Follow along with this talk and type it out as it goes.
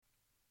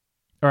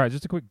All right,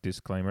 just a quick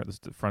disclaimer at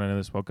the front end of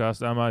this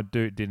podcast. I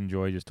did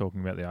enjoy just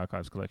talking about the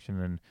archives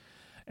collection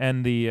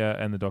and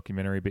the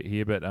documentary bit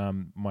here, but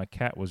my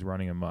cat was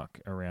running amok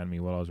around me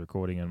while I was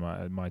recording, and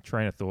my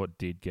train of thought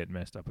did get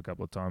messed up a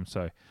couple of times.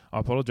 So I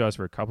apologize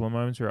for a couple of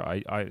moments where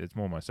it's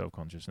more my self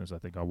consciousness. I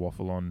think I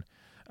waffle on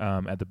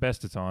at the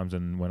best of times,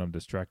 and when I'm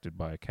distracted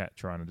by a cat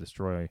trying to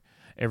destroy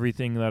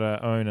everything that I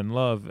own and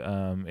love,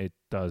 it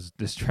does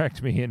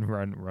distract me and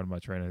run my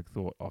train of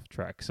thought off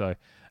track. So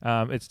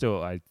it's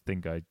still, I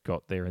think I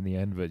got there in the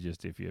end, but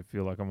just if you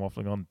feel like I'm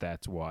waffling on,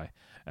 that's why.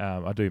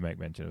 I do make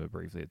mention of it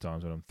briefly at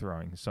times when I'm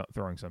throwing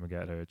something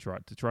at her to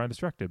try and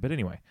distract her. But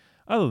anyway,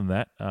 other than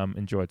that,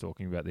 enjoy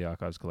talking about the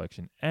archives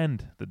collection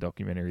and the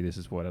documentary This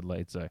Is Port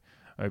Adelaide. So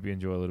I hope you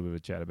enjoy a little bit of a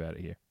chat about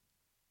it here.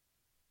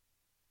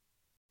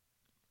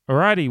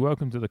 Alrighty,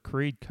 welcome to the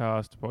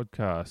Creedcast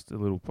podcast, a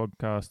little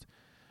podcast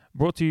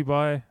brought to you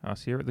by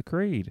us here at the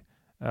Creed.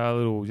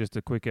 Just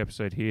a quick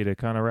episode here to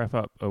kind of wrap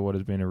up what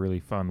has been a really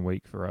fun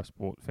week for us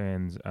sport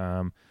fans.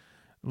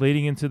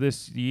 Leading into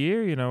this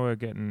year,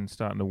 we're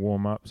starting to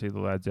warm up, see the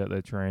lads out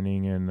there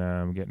training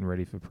and getting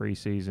ready for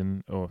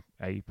pre-season or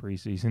a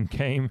pre-season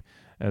game,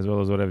 as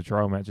well as whatever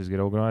trial matches get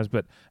organised.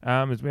 But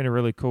it's been a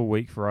really cool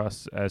week for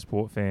us as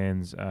sport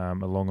fans, a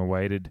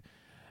long-awaited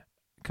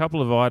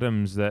couple of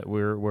items that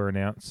were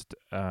announced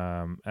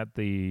at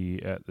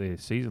the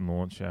season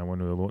launch when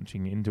we were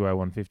launching into our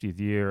 150th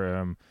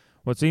year.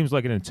 What seems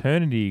like an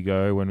eternity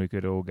ago when we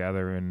could all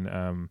gather in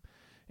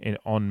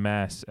en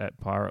masse at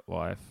Pirate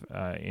Life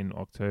in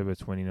October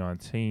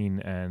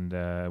 2019, and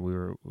we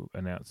were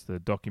announced the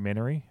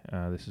documentary.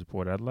 This is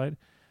Port Adelaide,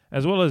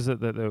 as well as that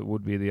there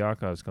would be the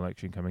archives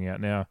collection coming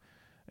out now.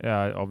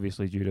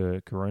 Obviously, due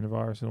to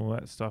coronavirus and all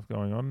that stuff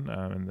going on,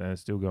 and they're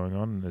still going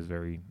on, and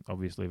there's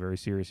obviously a very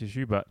serious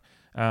issue, but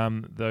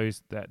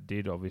those that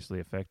did obviously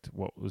affect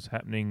what was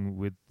happening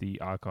with the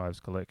archives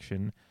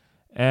collection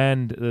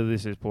and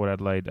This Is Port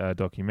Adelaide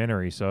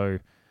documentary. So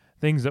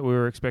things that we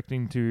were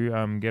expecting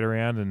to get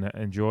around and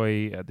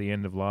enjoy at the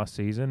end of last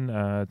season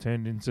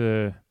turned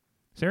into,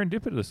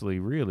 serendipitously,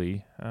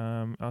 really,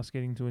 us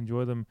getting to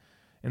enjoy them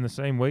in the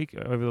same week,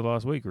 over the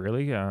last week,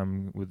 really,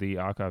 with the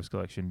archives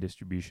collection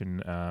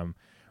distribution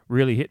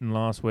really hitting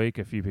last week.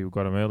 A few people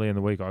got them early in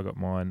the week. I got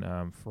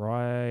mine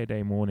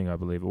Friday morning, I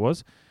believe it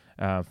was,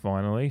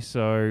 finally.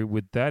 So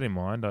with that in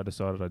mind, I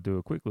decided I'd do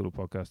a quick little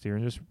podcast here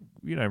and just,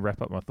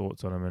 wrap up my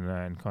thoughts on them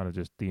and kind of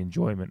just the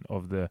enjoyment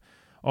of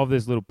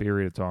this little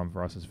period of time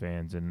for us as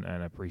fans, and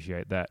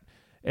appreciate that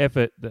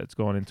effort that's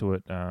gone into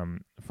it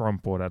from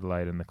Port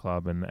Adelaide and the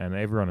club and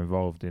everyone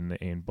involved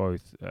in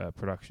both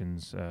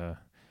productions.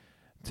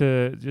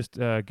 To just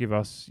give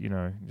us,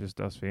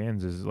 just us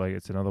fans, is like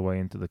it's another way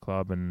into the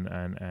club and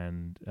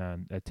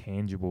a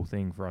tangible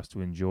thing for us to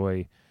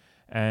enjoy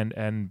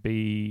and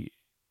be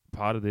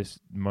part of this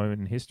moment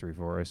in history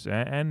for us,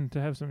 and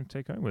to have something to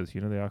take home with us,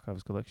 the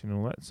archives collection and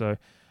all that. So,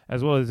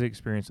 as well as the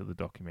experience of the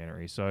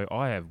documentary. So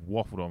I have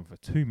waffled on for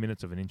 2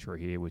 minutes of an intro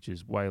here, which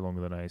is way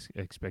longer than I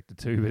expected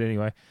to. But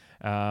anyway,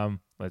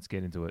 let's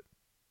get into it.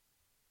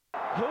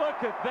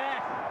 Look at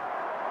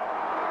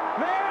that.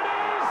 There it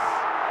is.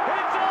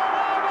 It's all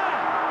over.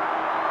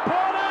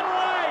 Port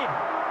Adelaide.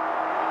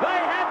 They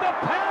had the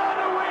power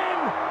to win.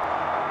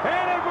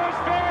 And it was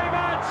very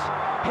much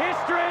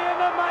history in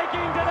the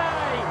making today.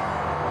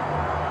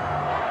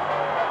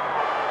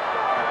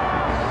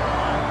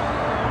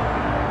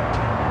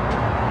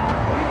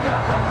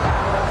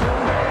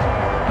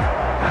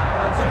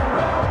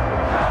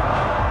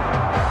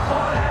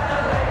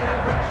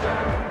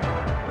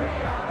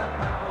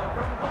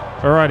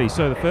 Alrighty,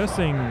 so the first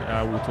thing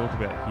we'll talk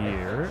about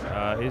here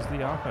is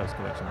the archives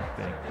collection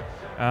thing.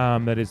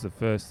 That is the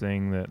first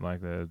thing that,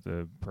 like,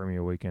 the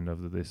premier weekend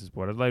of the This Is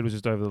Port Adelaide was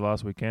just over the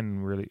last weekend,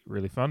 and really,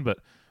 really fun. But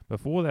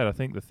before that, I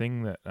think the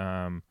thing that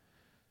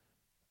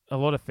a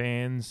lot of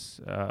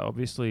fans,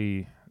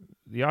 obviously,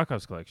 the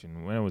archives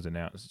collection, when it was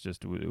announced,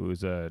 it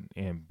was an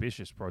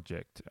ambitious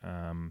project.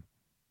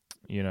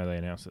 They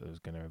announced that it was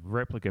going to have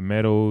replica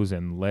medals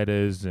and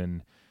letters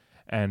and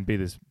be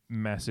this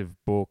massive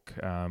book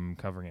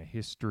covering a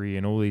history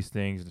and all these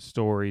things, the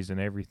stories and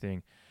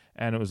everything.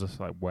 And it was just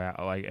like, wow.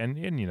 Like, and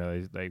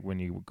they when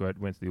you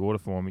went to the order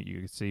form,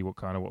 you could see what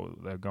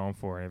they're going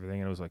for and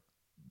everything. And it was like,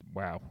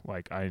 wow,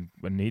 like I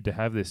need to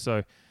have this.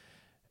 So,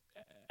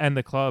 and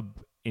the club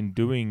in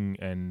doing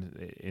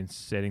and in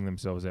setting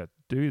themselves out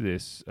to do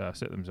this,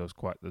 set themselves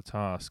quite the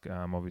task.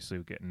 Obviously,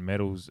 we're getting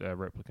medals,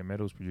 replica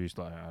medals produced.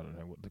 Like, I don't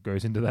know what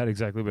goes into that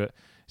exactly, but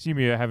assume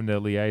you're having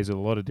to liaise with a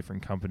lot of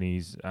different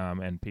companies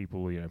and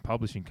people,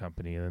 publishing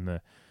company, and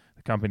then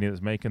the company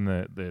that's making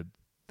the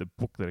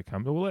book that it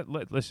comes. Well,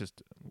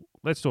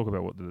 let's talk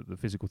about what the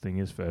physical thing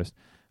is first.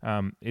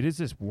 It is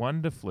this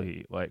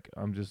wonderfully, like,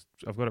 I've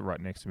got it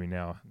right next to me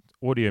now,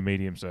 audio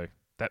medium, so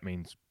that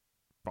means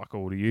fuck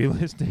all to you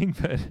listening,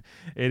 but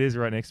it is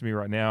right next to me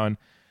right now, and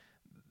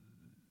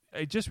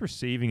just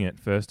receiving it,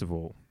 first of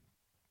all,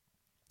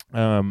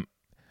 I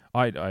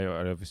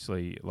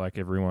obviously, like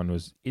everyone,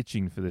 was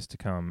itching for this to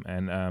come,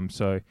 and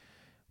so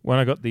when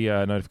I got the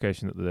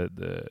notification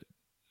that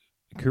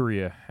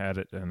courier had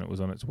it and it was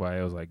on its way.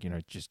 I was like,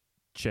 just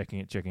checking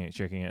it,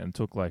 and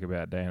took like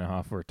about a day and a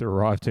half for it to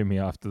arrive to me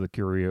after the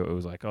courier. It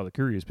was like, oh, the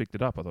courier's picked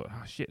it up. I thought,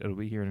 oh shit, it'll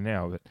be here in an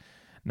hour. But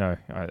no,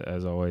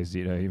 as always,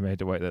 you made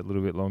to wait that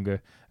little bit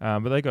longer.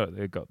 But they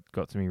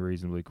got to me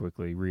reasonably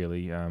quickly,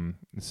 really.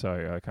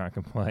 So I can't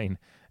complain.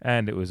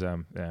 And it was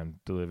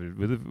delivered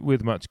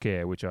with much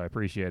care, which I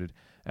appreciated.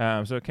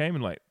 So it came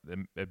in like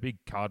a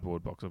big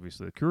cardboard box,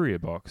 obviously the courier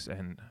box.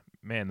 And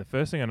man, the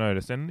first thing I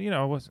noticed, and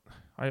I was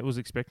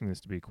expecting this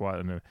to be quite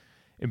an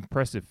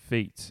impressive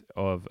feat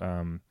of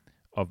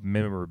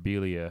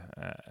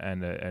memorabilia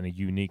and a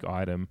unique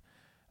item.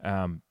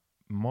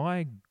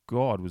 My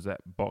God, was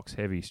that box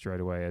heavy straight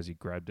away as he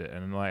grabbed it,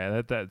 and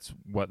like that's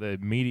what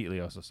immediately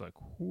I was just like,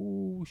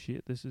 oh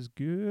shit, this is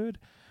good.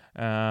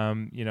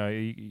 I'm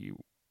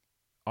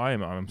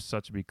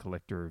such a big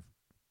collector of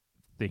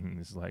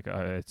things. Like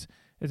it's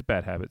a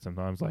bad habit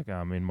sometimes. Like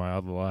in my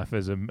other life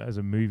as a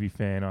movie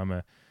fan, I'm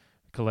a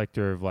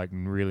collector of like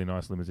really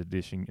nice limited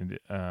edition,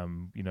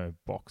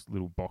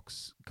 little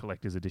box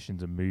collector's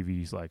editions of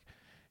movies, like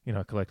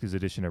collector's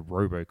edition of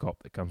RoboCop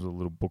that comes with a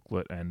little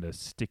booklet and a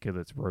sticker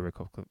that's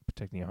RoboCop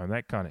protecting your home.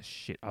 That kind of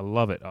shit. I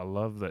love it. I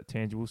love that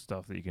tangible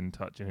stuff that you can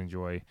touch and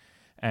enjoy,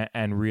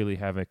 and really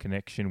have a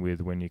connection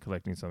with when you're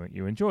collecting something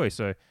you enjoy.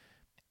 So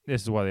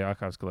this is why the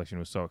Archives collection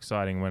was so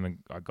exciting. When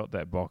I got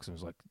that box, I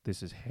was like,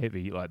 this is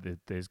heavy. Like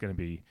there's going to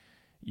be.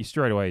 You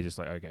straight away just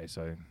like, okay,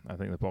 so I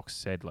think the box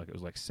said like it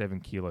was like 7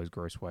 kilos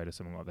gross weight or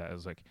something like that. I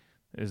was like,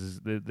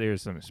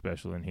 there's something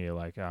special in here.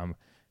 Like,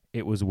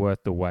 it was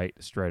worth the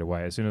wait straight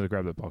away. As soon as I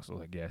grabbed the box, I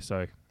was like, yeah.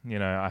 So,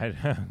 I had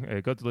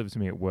it got delivered to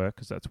me at work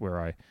because that's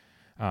where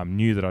I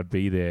knew that I'd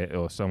be there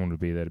or someone would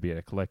be there to be able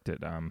to collect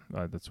it.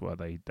 That's why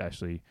the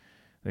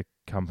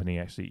company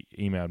actually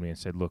emailed me and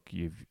said, look,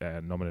 you've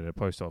nominated a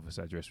post office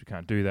address. We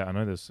can't do that. I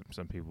know there's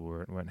some people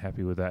who weren't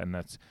happy with that, and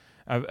that's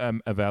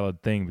a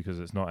valid thing because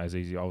it's not as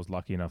easy. I was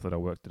lucky enough that I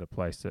worked at a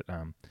place that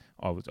I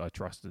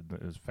trusted.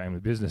 It was a family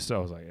business, so I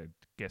was like, it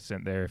gets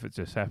sent there. If it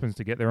just happens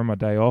to get there on my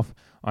day off,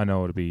 I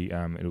know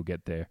it'll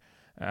get there.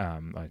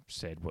 I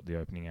said what the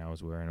opening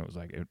hours were, and it was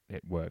like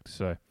it worked.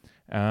 So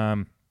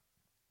I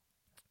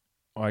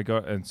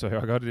got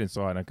it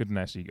inside, and I couldn't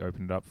actually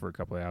open it up for a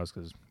couple of hours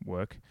because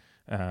work.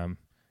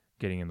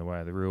 Getting in the way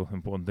of the real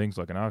important things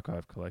like an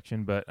archive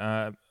collection. But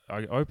I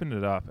opened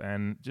it up,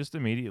 and just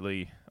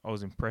immediately I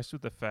was impressed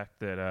with the fact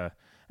that,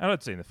 and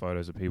I'd seen the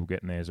photos of people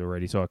getting theirs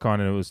already, so I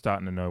kind of was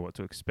starting to know what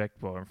to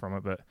expect from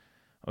it, but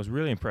I was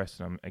really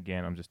impressed, and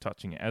I'm just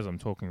touching it as I'm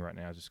talking right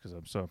now just because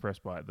I'm so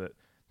impressed by it, that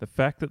the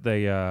fact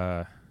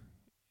that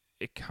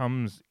it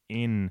comes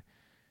in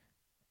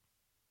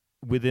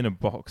within a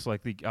box,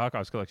 like the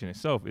Archives collection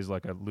itself is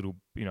like a little,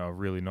 a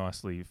really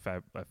nicely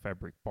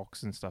fabric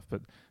box and stuff.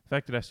 But the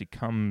fact that it actually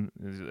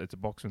it's a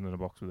box within a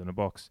box within a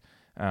box.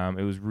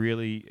 It was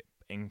really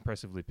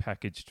impressively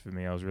packaged for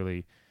me. I was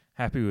really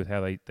happy with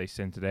how they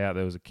sent it out.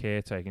 There was a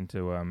care taken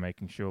to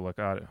making sure, like,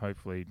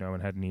 hopefully no one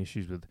had any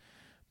issues with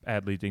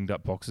badly dinged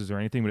up boxes or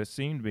anything. But it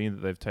seemed to me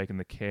that they've taken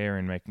the care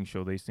in making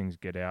sure these things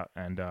get out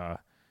and are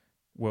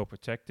well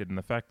protected. And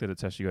the fact that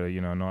it's actually got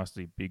a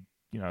nicely big,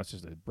 it's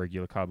just a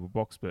regular cardboard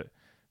box, but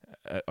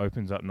it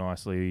opens up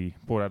nicely.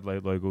 Port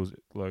Adelaide logos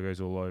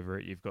all over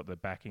it. You've got the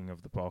backing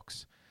of the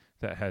box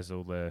that has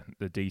all the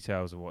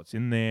details of what's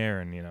in there,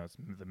 and it's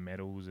the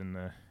medals and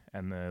the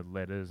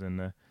letters and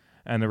the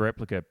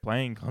replica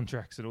playing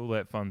contracts and all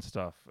that fun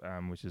stuff,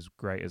 which is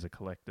great as a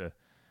collector.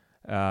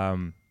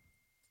 Sorry,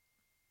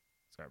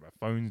 my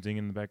phone's dinging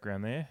in the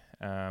background there.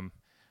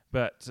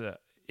 But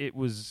it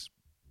was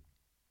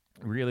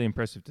really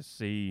impressive to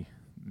see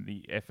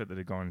the effort that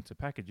had gone into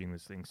packaging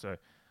this thing. So I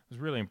was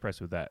really impressed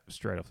with that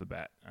straight off the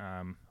bat.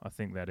 I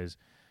think that is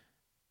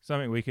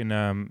something we can,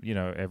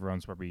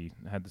 everyone's probably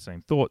had the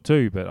same thought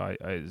too, but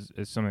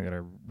it's something that I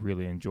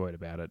really enjoyed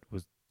about it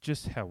was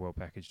just how well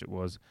packaged it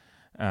was.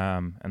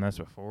 And that's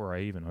before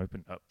I even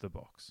opened up the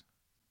box.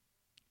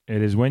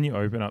 It is when you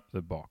open up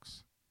the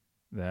box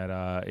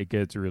that it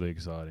gets really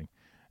exciting.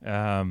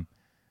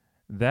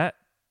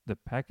 The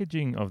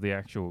packaging of the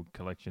actual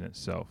collection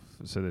itself,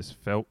 so this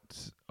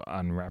felt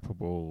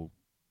unwrappable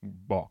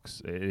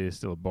box. It is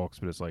still a box,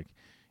 but it's like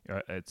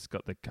it's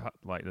got the cut,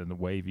 like the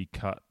wavy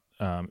cut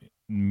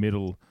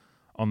middle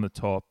on the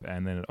top,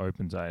 and then it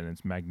opens out, and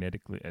it's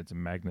a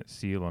magnet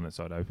seal on it,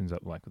 so it opens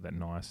up like with that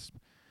nice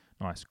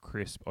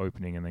crisp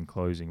opening and then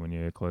closing when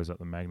you close up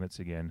the magnets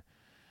again.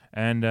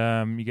 And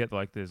you get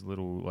like this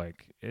little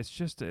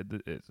it's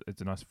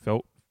a nice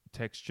felt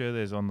texture.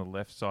 There's on the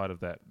left side of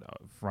that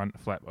front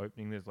flap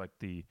opening, there's like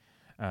the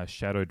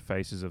shadowed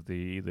faces of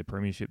the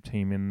premiership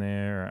team in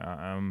there.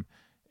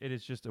 It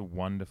is just a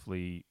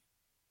wonderful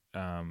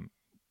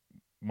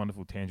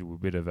tangible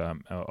bit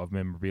of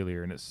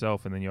memorabilia in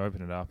itself. And then you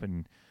open it up,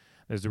 and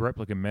there's the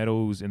replica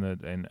medals and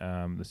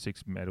the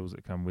 6 medals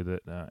that come with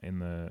it in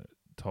the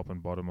top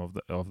and bottom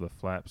of the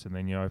flaps. And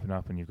then you open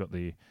up, and you've got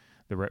the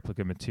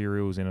replica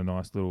materials in a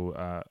nice little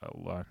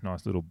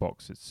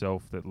box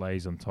itself that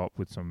lays on top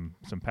with some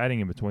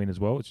padding in between as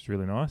well, which is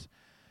really nice.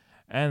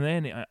 And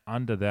then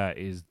under that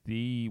is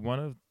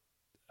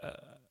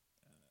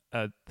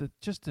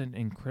just an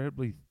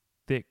incredibly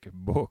thick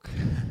book.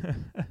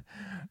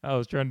 I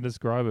was trying to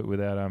describe it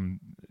without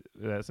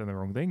saying the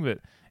wrong thing, but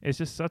it's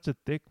just such a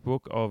thick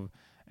book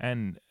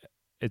and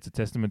it's a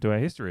testament to our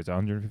history. It's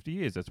 150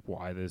 years. That's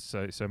why there's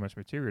so much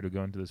material to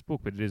go into this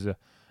book. But it is a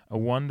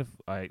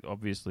wonderful. I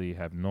obviously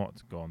have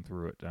not gone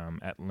through it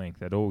at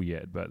length at all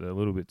yet, but the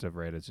little bits I've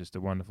read, it's just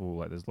a wonderful.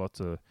 Like there's lots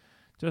of.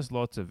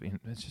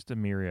 It's just a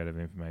myriad of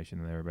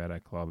information there about our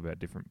club, about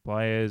different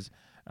players,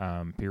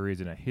 periods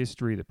in our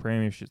history, the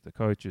premierships, the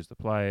coaches, the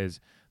players,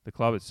 the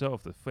club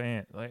itself, the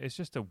fan. Like it's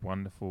just a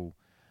wonderful,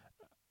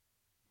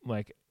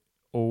 like,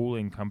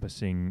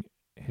 all-encompassing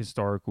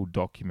historical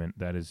document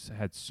that has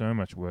had so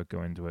much work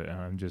go into it, and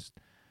I'm just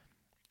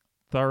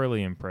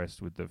thoroughly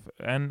impressed with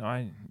and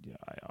I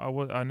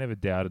never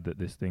doubted that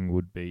this thing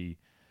would be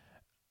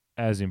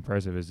as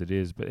impressive as it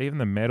is. But even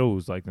the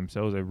medals, like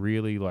themselves, are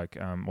really like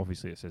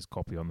obviously it says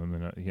copy on them,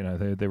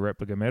 and they're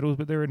replica medals,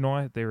 but they're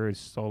a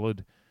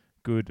solid,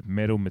 good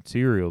metal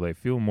material. They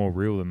feel more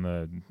real than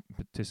the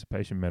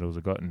participation medals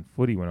I got in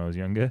footy when I was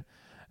younger.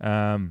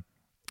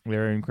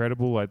 They're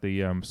incredible, like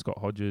the Scott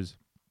Hodges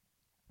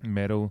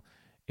medal,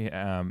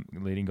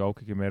 leading goal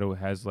kicker medal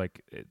has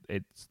like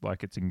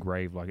it's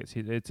engraved, like it's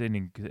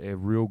a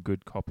real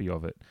good copy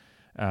of it.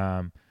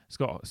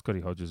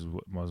 Scotty Hodges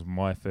was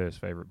my first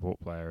favourite Port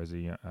player as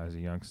a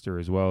youngster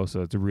as well,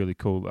 so it's a really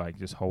cool, like,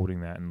 just holding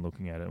that and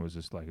looking at it was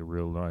just like a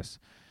real nice,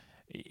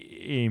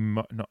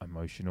 not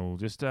emotional,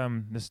 just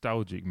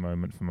nostalgic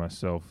moment for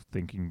myself,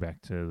 thinking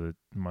back to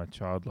my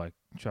childlike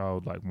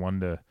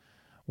wonder,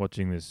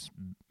 watching this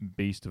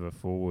beast of a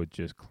forward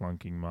just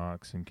clunking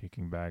marks and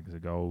kicking bags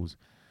of goals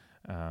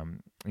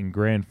in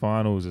grand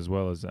finals, as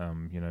well as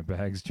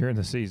bags during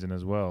the season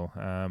as well.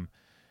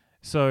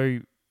 So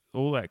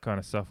all that kind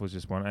of stuff was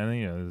just one. And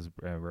there's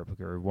a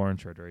replica of Warren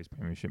Treasury's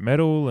premiership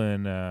medal,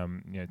 and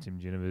Tim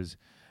Ginever's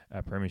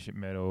premiership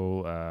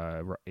medal,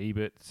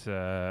 Ebert's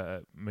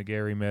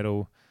McGarry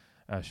medal,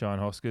 Sean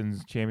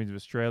Hoskins Champions of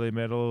Australia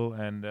medal,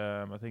 and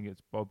I think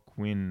it's Bob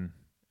Quinn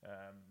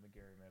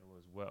McGarry medal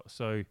as well.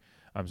 So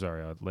I'm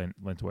sorry, I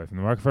leant away from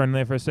the microphone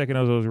there for a second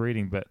as I was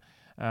reading, but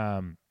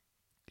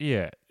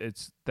yeah,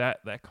 it's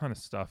that kind of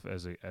stuff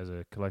as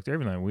a collector.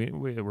 Even though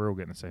we're all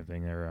getting the same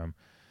thing,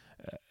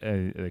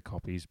 they're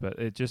copies, but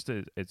it's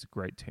a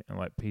great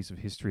piece of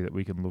history that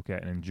we can look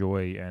at and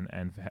enjoy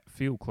and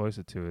feel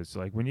closer to. It's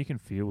like when you can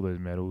feel those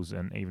medals,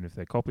 and even if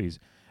they're copies,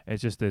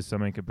 it's just there's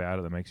something about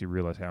it that makes you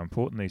realize how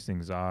important these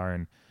things are,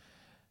 and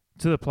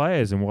to the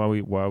players, and why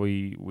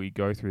we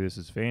go through this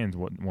as fans,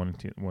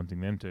 wanting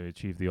them to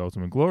achieve the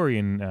ultimate glory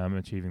in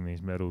achieving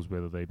these medals,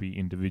 whether they be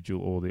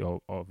individual or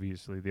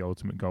obviously the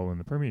ultimate goal in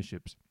the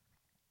premierships.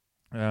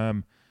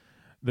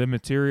 The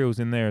materials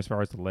in there, as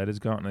far as the letters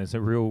go, and there's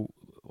a real,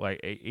 like,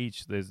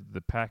 there's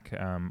the pack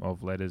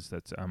of letters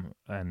that's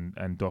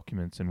and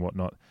documents and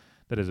whatnot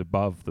that is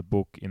above the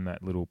book in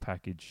that little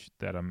package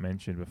that I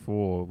mentioned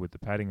before with the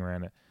padding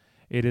around it.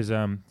 It is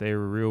they're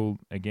real,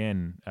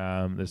 again,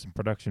 there's some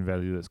production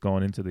value that's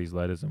gone into these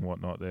letters and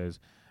whatnot. There's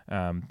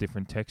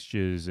different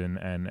textures, and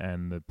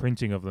the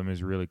printing of them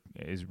is really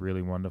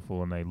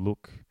wonderful, and they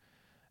look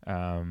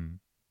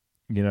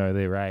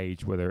their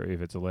age, whether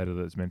if it's a letter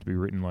that's meant to be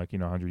written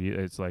 100 years,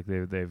 it's like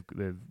they've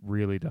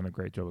really done a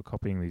great job of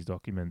copying these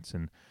documents,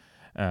 and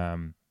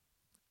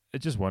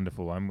it's just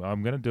wonderful.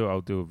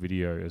 I'll do a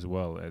video as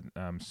well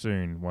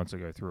soon once I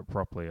go through it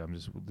properly.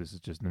 This is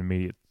just an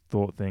immediate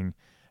thought thing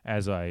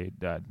as I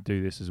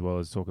do this, as well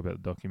as talk about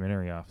the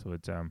documentary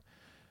afterwards.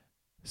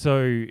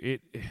 So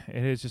it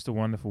is just a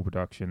wonderful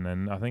production,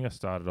 and I think I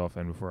started off,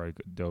 and before I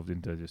delved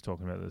into just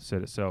talking about the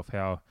set itself,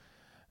 how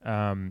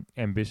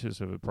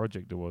ambitious of a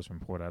project it was from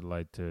Port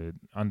Adelaide to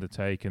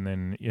undertake, and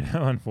then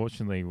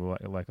unfortunately,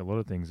 like a lot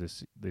of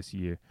things this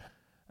year,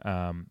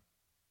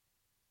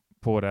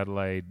 Port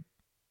Adelaide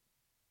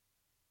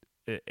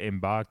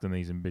embarked on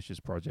these ambitious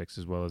projects,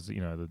 as well as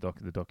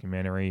the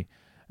documentary,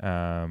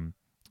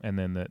 and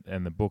then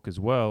the book as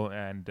well.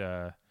 And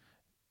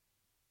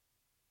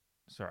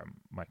sorry,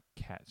 my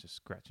cat's just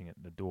scratching at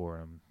the door,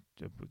 and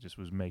just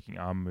was making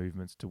arm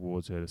movements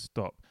towards her to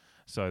stop.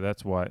 So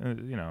that's why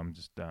I'm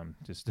just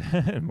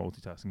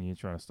multitasking here,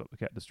 trying to stop the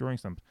cat destroying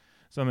something.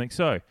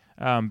 So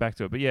back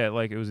to it. But yeah,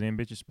 like, it was an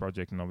ambitious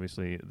project, and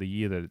obviously the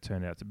year that it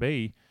turned out to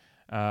be,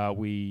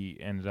 we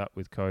ended up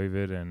with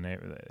COVID and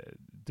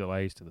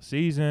delays to the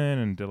season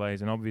and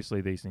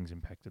obviously these things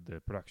impacted the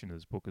production of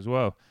this book as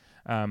well.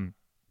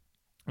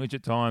 Which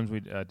at times we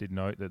did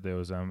note that there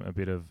was a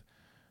bit of,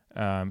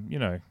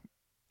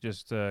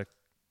 just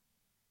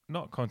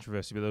not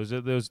controversy, but there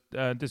was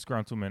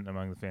disgruntlement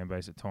among the fan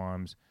base at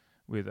times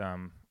with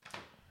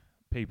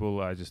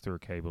people. I just threw a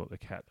cable at the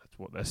cat. That's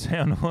what that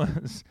sound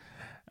was.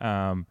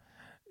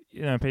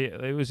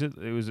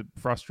 It was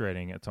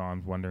frustrating at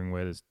times, wondering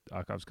where this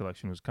archives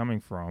collection was coming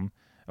from,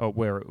 or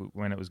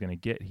when it was going to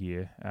get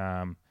here.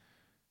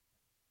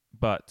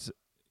 But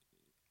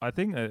I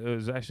think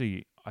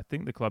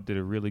the club did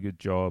a really good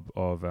job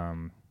of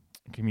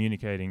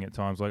communicating at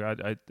times. Like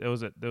there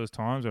was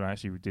times when I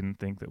actually didn't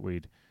think that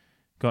we'd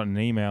got an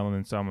email, and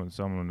then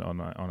someone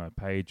on a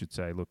page would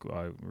say, "Look,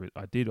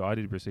 I did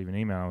receive an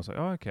email." I was like,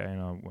 "Oh, okay,"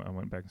 and I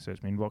went back and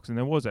searched my inbox, and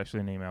there was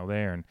actually an email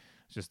there, and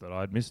it's just that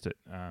I'd missed it.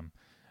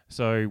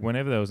 So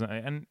whenever there was,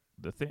 and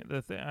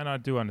and I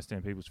do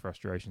understand people's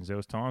frustrations. There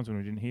was times when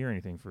we didn't hear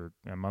anything for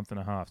a month and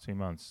a half, 2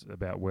 months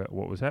about what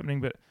was happening,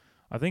 but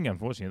I think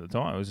unfortunately at the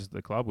time it was just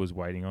the club was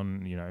waiting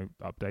on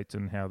updates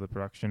on how the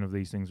production of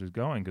these things was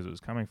going, because it was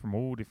coming from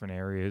all different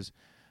areas.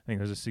 I think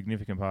there's a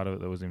significant part of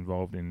it that was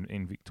involved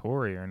in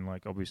Victoria, and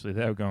like obviously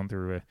they were going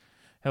through a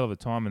hell of a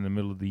time in the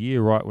middle of the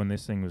year, right when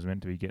this thing was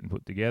meant to be getting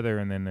put together,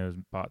 and then there was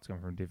parts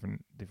coming from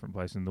different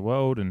places in the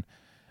world, and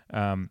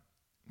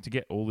to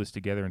get all this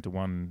together into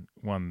one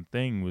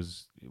thing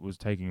was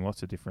taking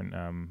lots of different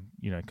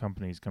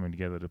companies coming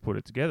together to put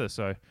it together.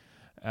 So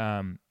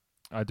I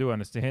do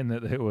understand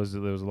that there was a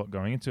lot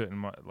going into it,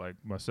 and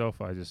myself,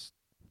 I just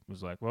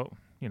was like, well,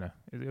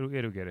 it'll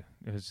get it.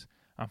 It was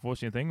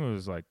unfortunate thing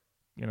was like,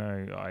 you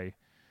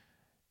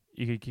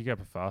could kick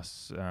up a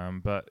fuss,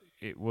 but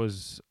I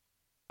was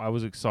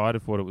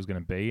excited for what it was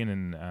going to be,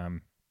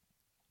 and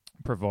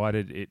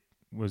provided it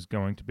was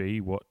going to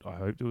be what I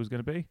hoped it was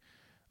going to be,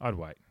 I'd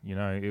wait.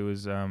 It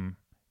was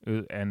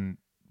and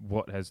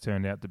what has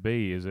turned out to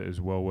be is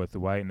well worth the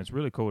wait, and it's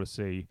really cool to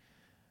see.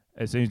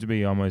 It seems to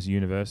be almost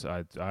universal.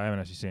 I haven't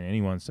actually seen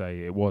anyone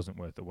say it wasn't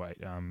worth the wait.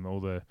 All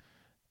the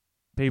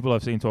people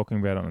I've seen talking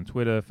about it on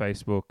Twitter,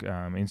 Facebook,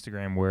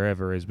 Instagram,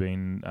 wherever, has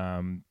been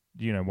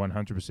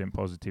 100%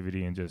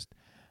 positivity and just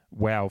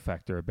wow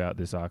factor about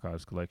this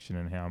archives collection,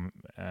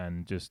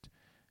 and just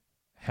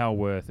how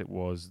worth it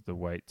was the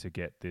wait to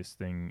get this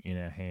thing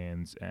in our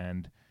hands,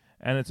 and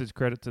it's a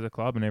credit to the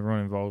club and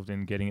everyone involved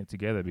in getting it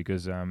together,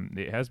 because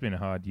it has been a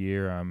hard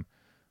year,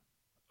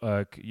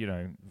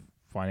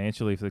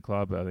 financially for the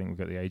club. I think we've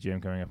got the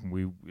AGM coming up, and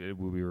it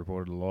will be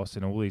reported a loss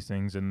and all these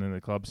things, and then the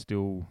club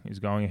still is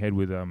going ahead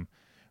with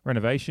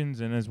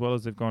renovations, and as well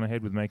as they've gone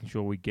ahead with making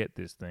sure we get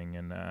this thing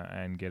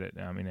and get it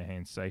in our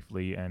hands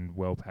safely and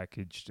well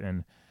packaged,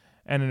 and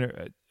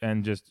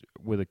just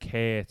with a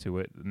care to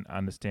it, and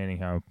understanding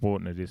how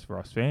important it is for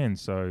us fans.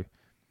 So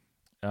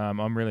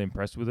I'm really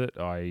impressed with it.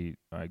 I'm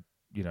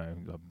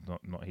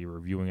not here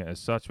reviewing it as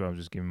such, but I'm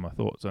just giving my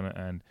thoughts on it.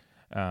 And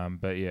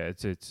but yeah,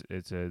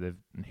 they've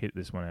hit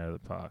this one out of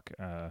the park.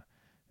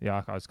 The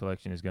archives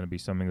collection is going to be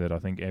something that I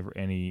think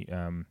any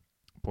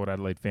Port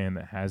Adelaide fan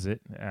that has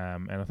it,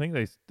 and I think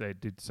they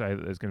did say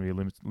that there's going to be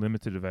a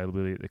limited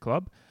availability at the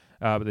club,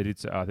 but they did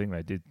say, I think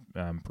they did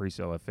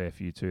pre-sell a fair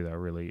few too. I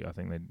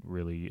think they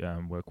really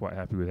were quite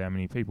happy with how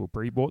many people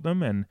pre-bought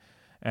them, and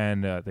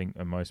I think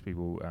most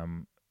people,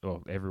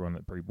 everyone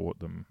that pre-bought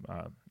them,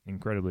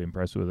 incredibly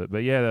impressed with it.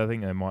 But yeah, I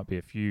think there might be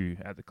a few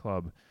at the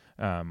club.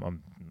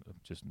 I'm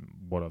just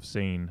what I've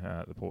seen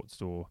at the Port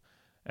store,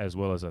 as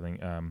well as I think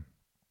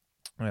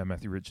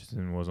Matthew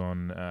Richardson was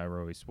on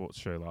Rowie Sports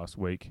Show last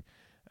week,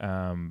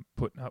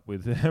 putting up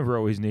with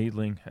Rowie's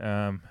needling,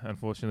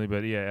 unfortunately.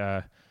 But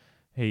yeah,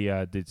 he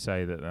did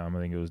say that I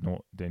think it was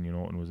Daniel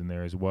Norton was in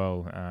there as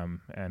well, and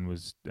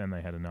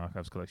they had an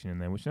archives collection in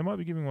there, which they might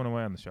be giving one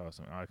away on the show or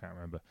something. I can't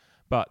remember.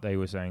 But they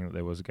were saying that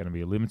there was going to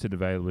be a limited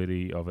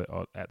availability of it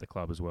at the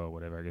club as well.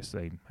 Whatever, I guess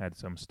they had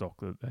some stock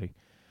that they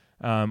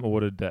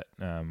ordered that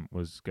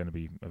was going to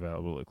be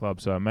available at the club.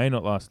 So it may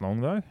not last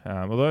long though.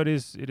 Although it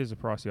is a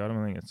pricey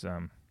item. I think it's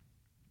 $200.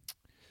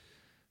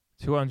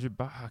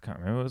 I can't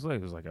remember.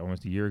 It was like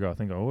almost a year ago. I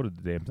think I ordered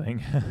the damn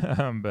thing,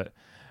 but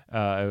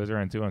it was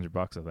around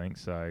 $200. I think.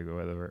 So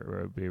whether it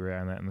would be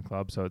around that in the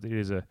club. So it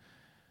is a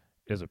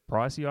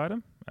pricey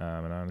item,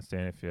 and I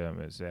understand if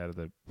it's out of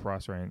the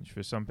price range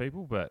for some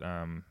people, but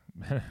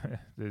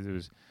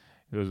it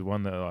was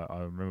one that I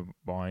remember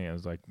buying. I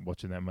was like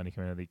watching that money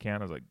come out of the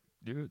account. I was like,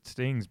 dude, it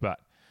stings, but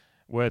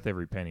worth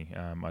every penny.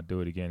 I'd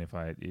do it again if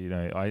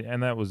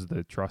and that was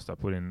the trust I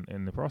put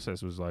in the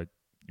process, was like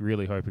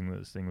really hoping that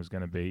this thing was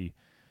going to be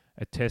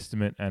a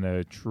testament and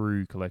a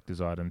true collector's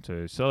item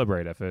to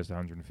celebrate our first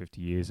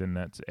 150 years, and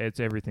it's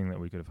everything that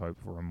we could have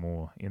hoped for and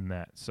more in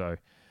that. So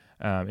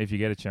if you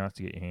get a chance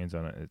to get your hands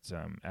on it, it's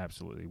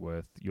absolutely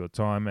worth your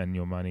time and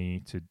your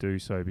money to do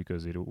so,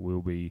 because it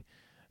will be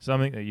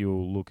something that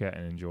you'll look at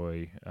and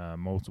enjoy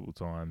multiple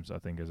times, I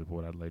think, as a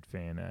Port Adelaide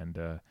fan,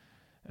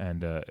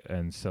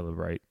 and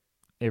celebrate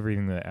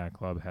everything that our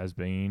club has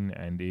been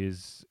and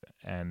is,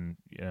 and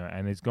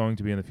it's going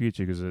to be in the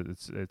future, because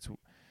it's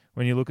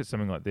when you look at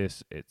something like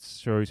this, it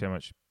shows how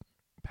much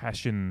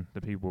passion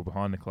the people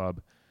behind the club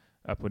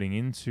are putting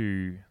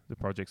into the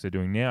projects they're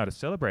doing now to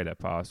celebrate our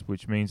past,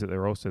 which means that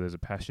there's a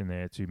passion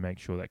there to make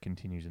sure that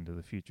continues into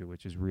the future,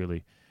 which is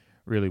really,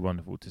 really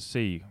wonderful to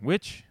see.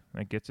 Which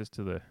that gets us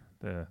to the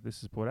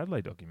This Is Port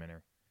Adelaide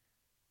documentary.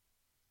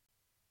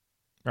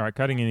 All right,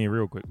 cutting in here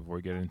real quick before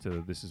we get into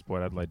the This Is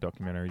Port Adelaide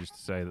documentary, just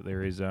to say that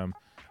there is a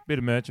bit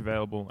of merch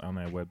available on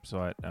our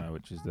website,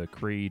 which is the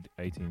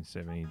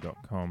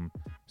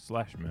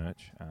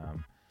creed1870.com/merch.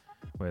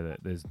 where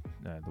there's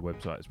the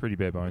website is pretty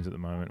bare bones at the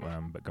moment,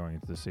 but going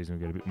into the season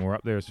we'll get a bit more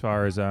up there as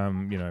far as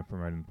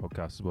promoting the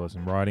podcast as well as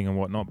some writing and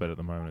whatnot. But at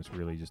the moment it's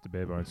really just a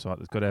bare bones site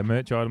that's got our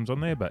merch items on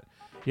there. But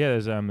yeah,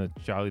 there's the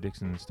Charlie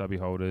Dixon stubby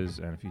holders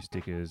and a few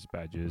stickers,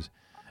 badges,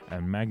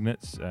 and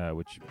magnets,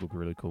 which look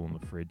really cool in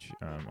the fridge.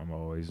 I'm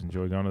always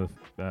enjoying going to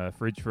the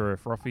fridge for a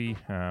frothy.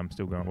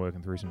 Still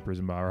working through some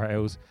Prison Bar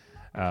ales,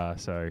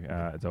 so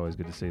it's always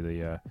good to see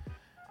the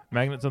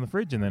magnets on the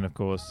fridge. And then, of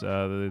course,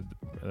 the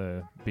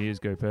beers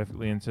go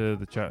perfectly into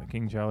the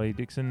King Charlie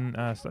Dixon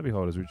stubby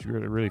holders, which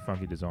are a really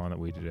funky design that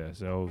we did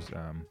ourselves.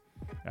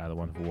 The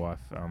wonderful wife,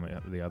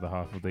 the other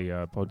half of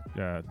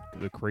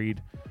the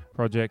Creed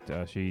project,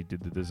 she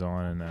did the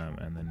design,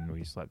 and then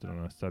we slapped it on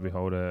a stubby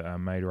holder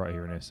made right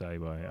here in SA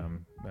by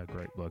a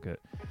great bloke it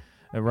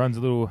runs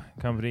a little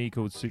company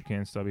called Soup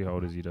Can Stubby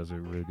Holders. He does a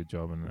really good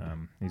job,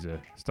 and he's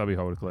a stubby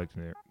holder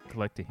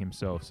collector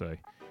himself, so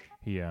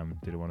he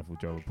did a wonderful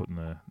job of putting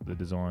the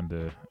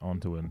design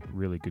onto a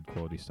really good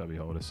quality stubby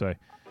holder. So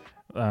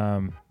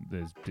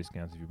there's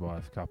discounts if you buy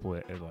a couple.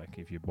 Like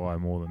if you buy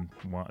more than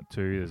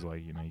two, there's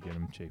you get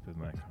them cheaper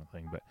than that kind of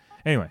thing. But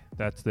anyway,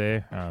 that's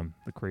there.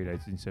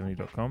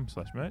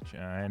 thecreed1870.com/merch.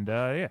 And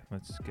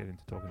let's get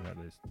into talking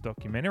about this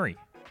documentary.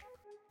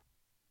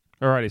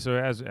 Alrighty, so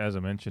as I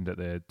mentioned at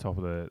the top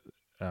of the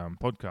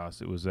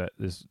podcast, it was that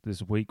this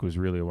week was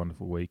really a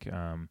wonderful week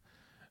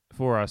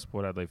for us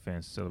Port Adelaide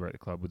fans to celebrate the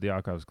club with the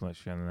Archives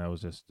collection, and that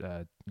was just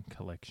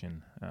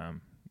collection.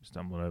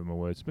 Stumbling over my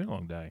words. It's been a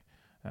long day.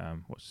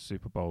 Watched the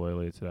Super Bowl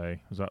earlier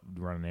today. I was up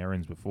running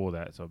errands before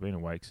that, so I've been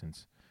awake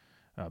since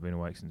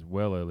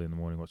well early in the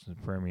morning watching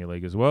the Premier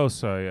League as well.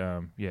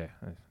 So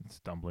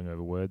stumbling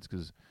over words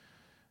because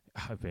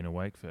I've been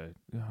awake for.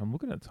 I'm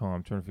looking at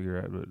time, trying to figure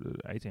out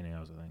 18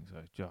 hours, I think. So,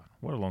 God,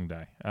 what a long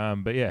day.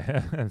 But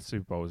yeah, the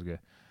Super Bowl was good.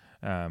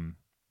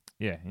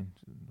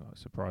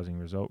 Surprising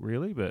result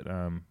really, but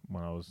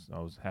one I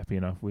was happy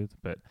enough with.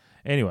 But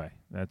anyway,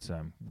 that's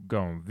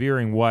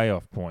veering way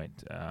off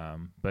point.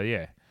 But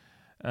yeah.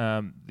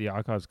 The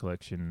Archives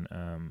collection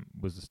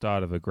was the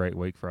start of a great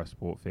week for us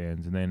sport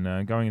fans. And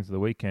then going into the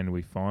weekend,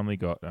 we finally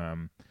got,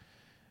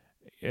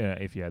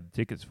 if you had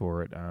tickets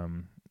for it,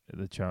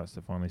 the chance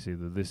to finally see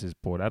the This Is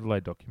Port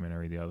Adelaide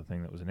documentary, the other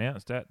thing that was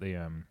announced at we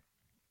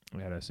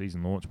had our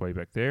season launch way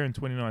back there in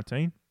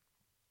 2019.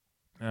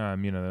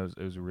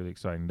 It was a really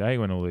exciting day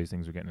when all these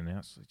things were getting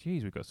announced. Like,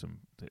 geez, we've got some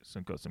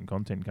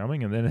content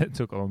coming, and then it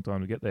took a long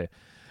time to get there.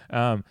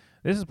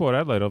 This Is Port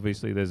Adelaide,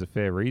 obviously, there's a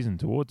fair reason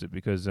towards it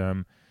because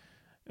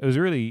it was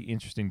a really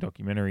interesting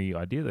documentary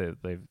idea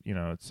that they've,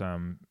 it's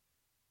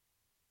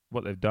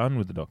what they've done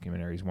with the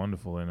documentary is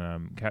wonderful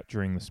in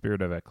capturing the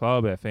spirit of our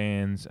club, our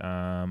fans,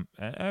 and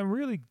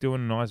really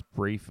doing a nice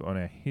brief on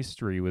our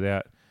history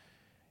without,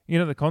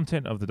 the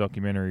content of the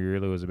documentary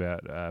really was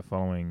about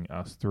following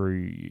us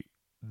through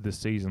the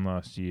season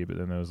last year, but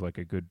then there was like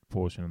a good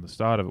portion of the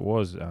start of it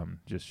was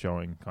just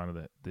showing kind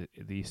of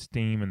the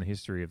esteem and the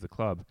history of the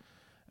club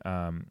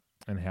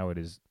and how it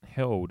is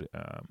held,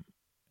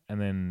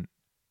 and then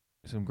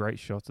some great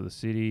shots of the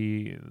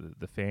city,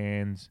 the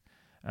fans,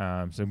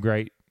 some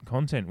great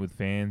content with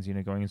fans,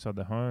 going inside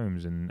their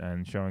homes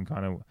and showing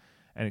kind of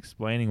and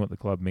explaining what the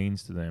club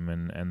means to them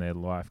and their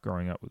life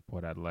growing up with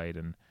Port Adelaide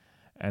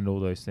and all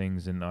those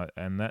things, and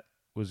that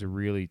was a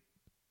really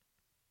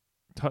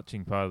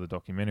touching part of the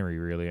documentary,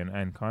 really,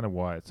 and kind of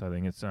why it's. I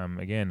think it's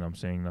again, I'm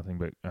seeing nothing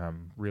but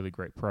really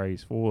great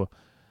praise for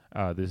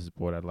This Is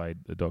Port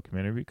Adelaide, the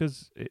documentary,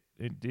 because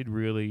it did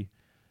really,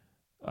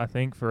 I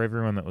think, for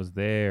everyone that was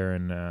there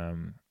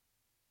and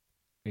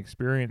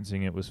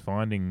experiencing it, was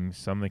finding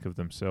something of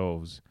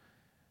themselves.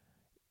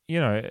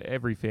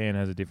 Every fan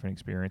has a different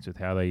experience with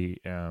how they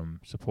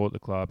support the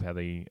club, how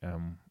they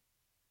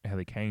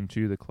came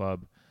to the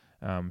club.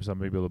 Some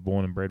people are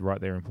born and bred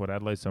right there in Port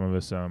Adelaide. Some of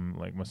us,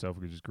 like myself,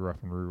 we just grew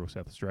up in rural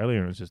South Australia,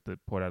 and it was just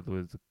that Port Adelaide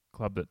was the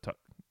club that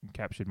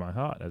captured my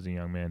heart as a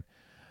young man.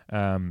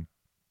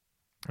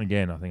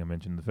 Again, I think I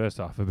mentioned the first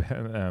half about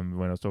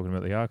when I was talking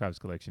about the Archives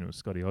collection. It was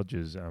Scotty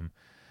Hodges.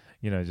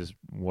 Just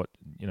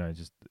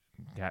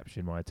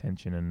captured my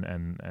attention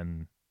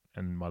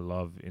and my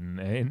love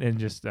and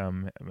just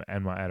and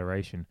my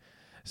adoration.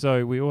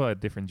 So we all had a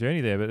different journey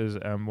there, but it was,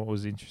 what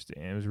was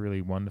interesting, it was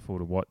really wonderful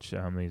to watch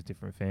these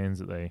different fans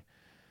that they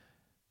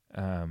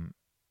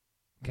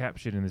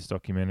captured in this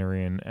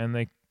documentary, and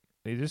they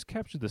just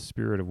captured the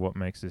spirit of what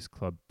makes this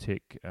club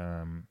tick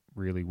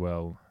really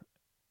well,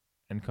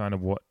 and kind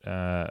of what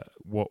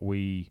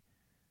we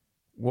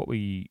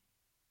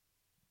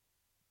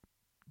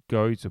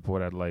go to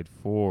Port Adelaide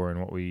for, and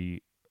what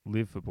we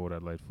live for Port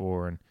Adelaide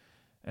for,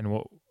 and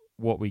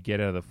what we get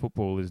out of the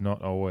football is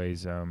not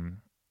always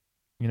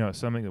it's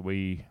something that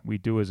we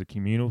do as a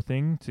communal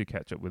thing to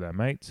catch up with our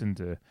mates and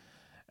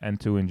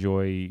to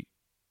enjoy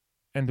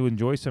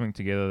something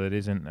together that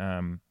isn't.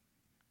 And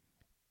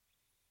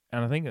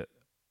I think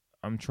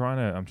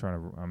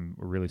I'm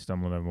really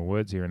stumbling over my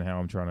words here and how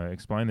I'm trying to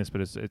explain this, but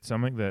it's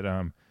something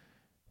that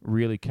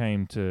really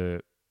came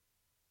to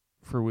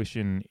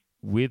fruition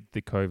with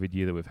the COVID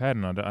year that we've had,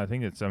 and I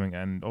think it's something.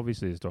 And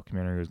obviously, this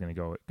documentary was going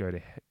to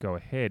go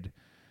ahead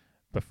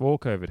before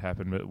COVID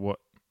happened. But what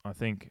I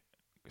think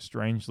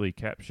strangely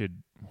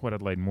captured Port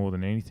Adelaide more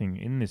than anything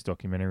in this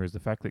documentary is the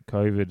fact that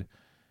COVID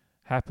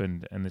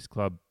happened and this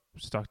club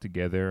stuck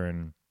together,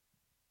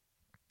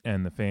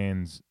 and the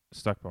fans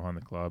stuck behind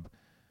the club.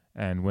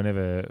 And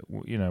whenever,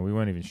 we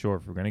weren't even sure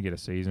if we were going to get a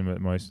season,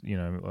 but most,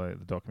 like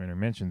the documentary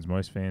mentions,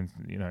 most fans,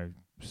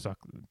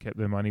 kept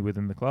their money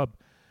within the club,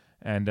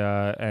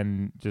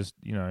 and just,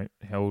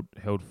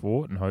 held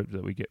fort and hoped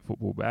that we get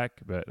football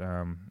back. But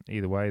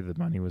either way, the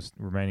money was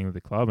remaining with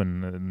the club,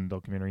 and the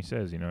documentary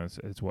says,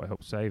 it's what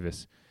helped save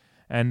us.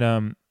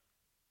 And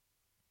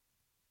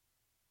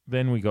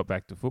then we got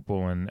back to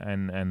football, and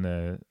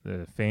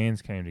the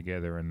fans came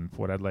together, and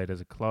Port Adelaide as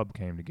a club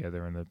came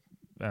together, and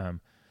the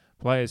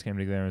players came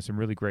together, and some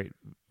really great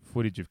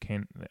footage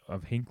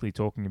of Hinckley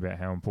talking about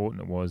how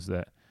important it was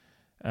that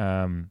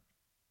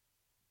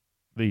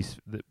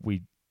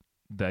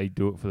they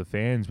do it for the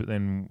fans, but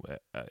then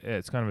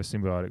it's kind of a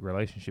symbiotic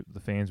relationship. The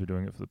fans were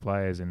doing it for the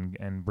players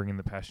and bringing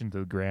the passion to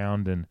the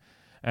ground, and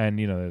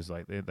there's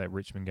like that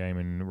Richmond game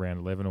in round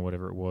 11 or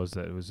whatever it was,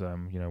 that was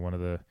one of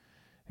the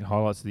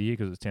highlights of the year,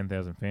 because it was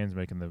 10,000 fans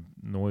making the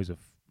noise of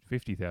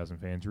 50,000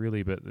 fans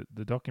really. But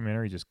the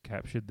documentary just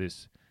captured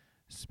this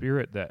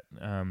spirit that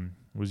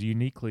was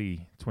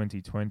uniquely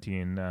 2020,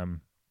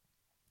 and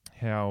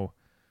how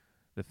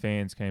the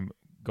fans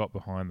got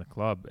behind the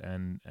club,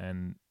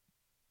 and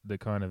the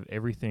kind of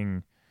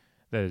everything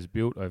that is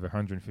built over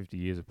 150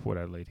 years of Port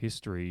Adelaide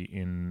history,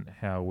 in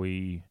how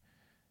we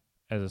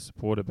as a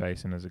supporter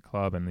base and as a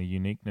club, and the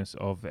uniqueness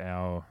of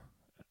our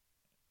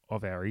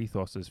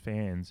ethos as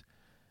fans,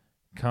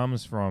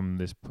 comes from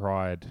this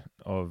pride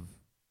of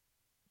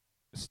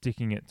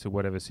sticking it to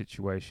whatever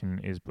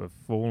situation is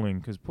befalling.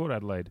 Because Port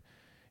Adelaide,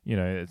 it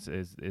is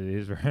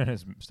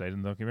as stated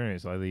in the documentary,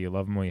 it's either you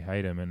love them or you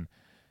hate them,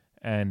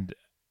 and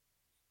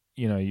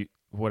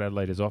Port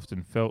Adelaide has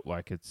often felt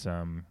like it's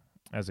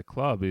as a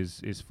club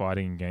is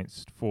fighting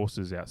against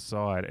forces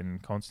outside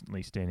and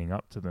constantly standing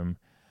up to them,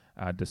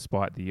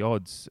 despite the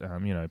odds.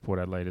 Port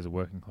Adelaide as a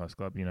working class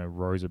club,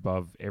 rose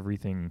above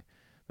everything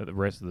that the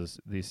rest of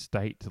the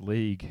state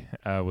league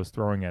was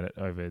throwing at it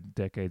over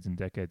decades and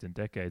decades and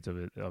decades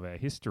of our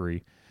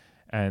history,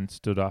 and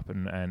stood up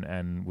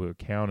and were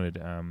counted,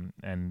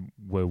 and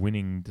were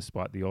winning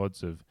despite the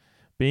odds of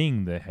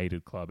being the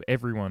hated club.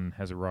 Everyone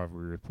has a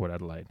rivalry with Port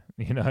Adelaide.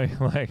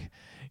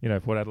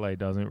 Port Adelaide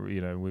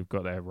doesn't. We've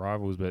got our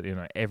rivals, but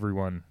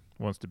everyone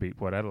wants to beat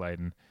Port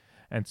Adelaide,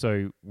 and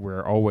so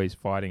we're always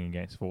fighting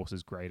against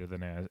forces greater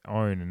than our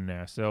own and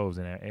ourselves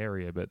in our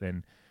area. But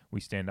then we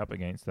stand up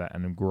against that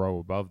and grow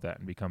above that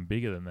and become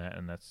bigger than that.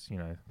 And that's,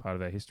 part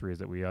of our history is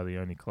that we are the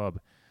only club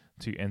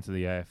to enter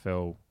the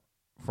AFL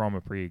from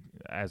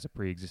as a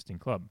pre-existing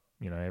club.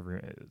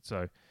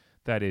 So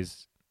that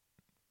is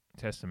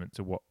testament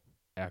to what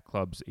our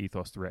club's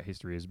ethos throughout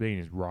history has been,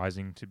 is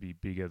rising to be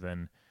bigger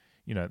than,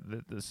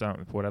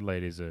 Port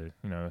Adelaide is a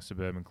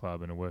suburban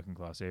club in a working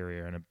class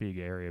area and a big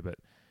area, but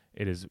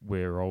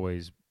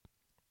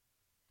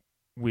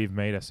we've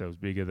made ourselves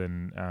bigger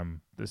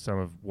than the sum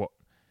of what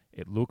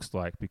it looks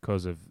like,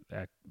 because of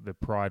the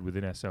pride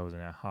within ourselves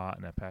and our heart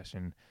and our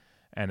passion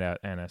and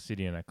our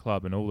city and our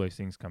club, and all those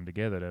things come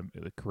together to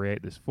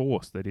create this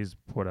force that is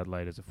Port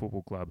Adelaide as a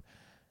football club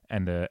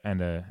and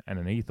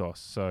an ethos.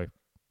 So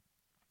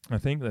I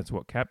think that's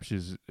what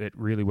captures it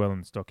really well in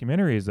this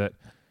documentary, is that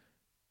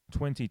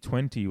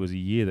 2020 was a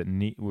year that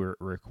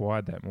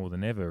required that more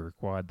than ever,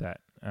 required that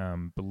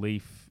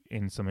belief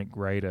in something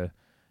greater,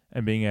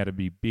 and being able to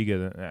be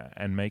bigger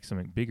and make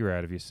something bigger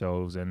out of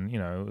yourselves. And,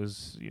 it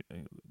was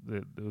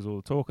there was all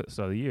the talk at the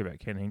start of the year about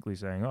Ken Hinckley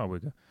saying, we're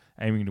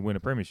aiming to win a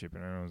premiership.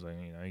 And I was like,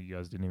 you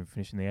guys didn't even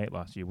finish in the 8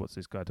 last year. What's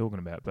this guy talking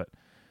about? But,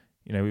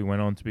 we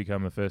went on to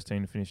become the first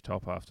team to finish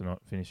top after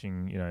not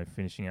finishing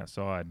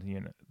outside,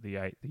 the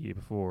 8 the year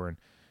before,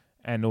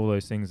 and all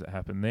those things that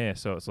happened there.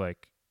 So it's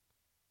like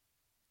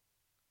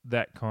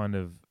that kind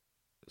of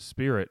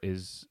spirit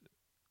is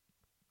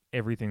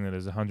everything that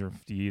is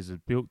 150 years is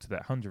built to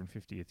that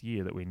 150th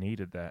year, that we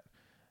needed that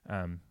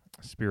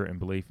spirit and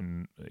belief,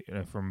 and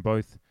from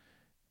both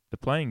the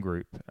playing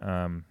group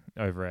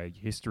over our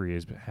history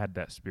has had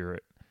that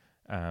spirit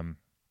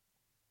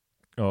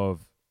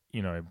of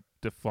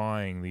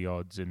defying the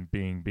odds and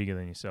being bigger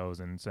than yourselves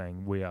and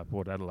saying, we are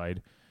Port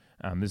Adelaide,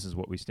 this is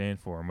what we stand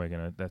for,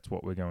 and that's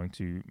what we're going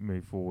to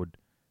move forward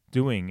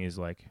doing, is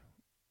like,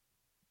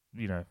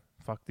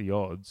 fuck the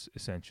odds,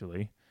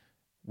 essentially.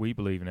 We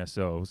believe in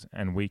ourselves,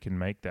 and we can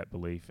make that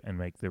belief and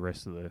make the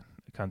rest of the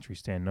country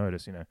stand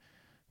notice.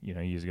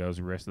 Years ago it was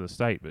the rest of the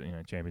state, but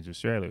Champions of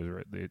Australia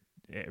was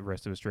the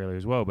rest of Australia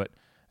as well. But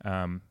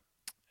and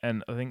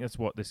I think that's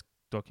what this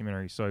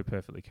documentary so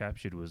perfectly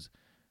captured, was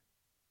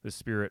the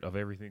spirit of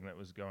everything that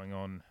was going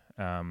on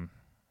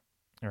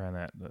around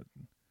that.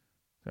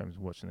 I was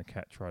watching the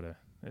cat try to.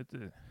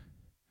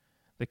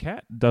 The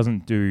cat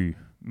doesn't do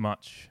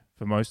much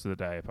for most of the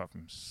day apart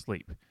from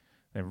sleep.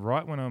 And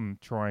right when I'm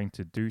trying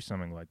to do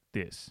something like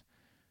this,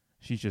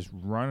 she's just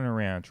running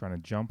around trying to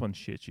jump on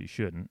shit she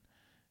shouldn't,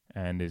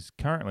 and is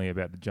currently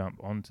about to jump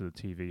onto the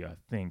TV, I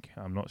think.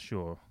 I'm not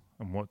sure.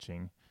 I'm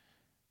watching,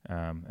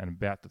 and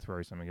about to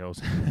throw something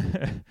else.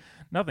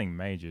 Nothing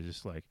major,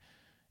 just like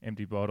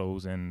empty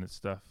bottles and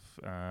stuff.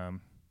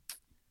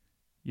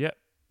 Yep.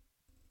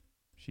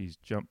 She's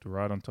jumped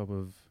right on top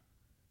of...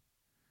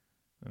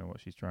 I don't know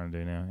what she's trying to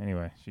do now.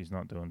 Anyway, she's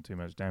not doing too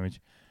much damage.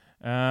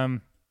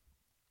 Great.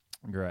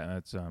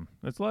 Let's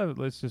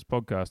just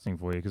podcasting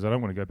for you, because I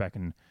don't want to go back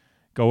and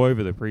go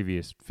over the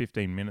previous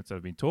 15 minutes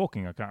I've been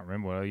talking. I can't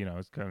remember. Well,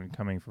 it's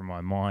coming from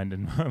my mind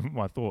and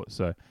my thoughts.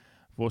 So,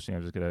 unfortunately,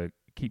 I'm just going to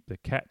keep the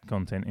cat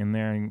content in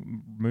there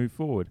and move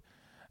forward.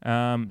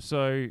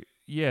 So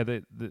yeah,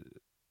 the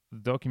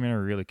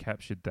documentary really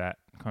captured that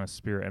kind of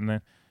spirit,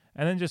 and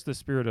then just the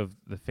spirit of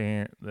the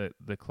fan,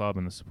 the club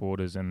and the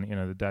supporters, and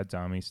the Dad's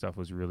Army stuff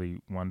was really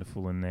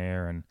wonderful in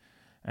there,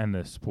 and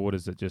the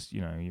supporters that just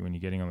when you're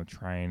getting on the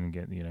train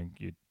and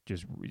you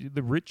just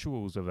the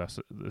rituals of us,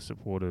 the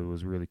supporter,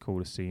 was really cool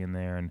to see in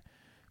there,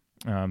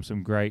 and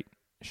some great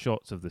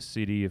shots of the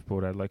city of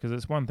Port Adelaide, because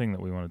it's one thing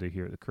that we want to do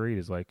here at the Creed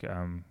is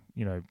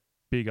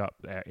big up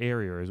our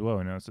area as well.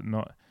 It's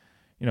not,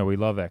 we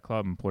love our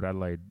club, and Port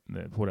Adelaide,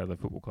 the Port Adelaide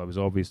Football Club is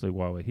obviously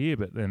why we're here,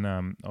 but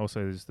then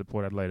also there's the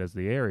Port Adelaide as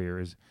the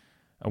area is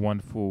a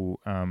wonderful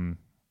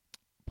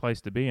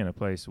place to be, and a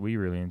place we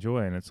really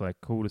enjoy, and it's like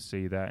cool to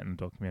see that in a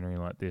documentary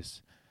like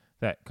this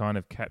that kind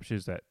of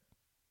captures that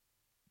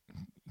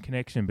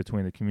connection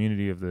between the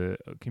community of the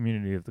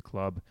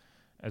club,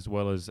 as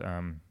well as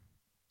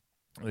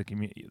the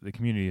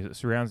community that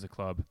surrounds the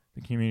club,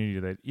 the community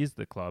that is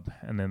the club,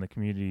 and then the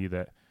community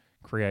that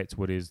creates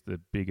what is the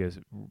bigger,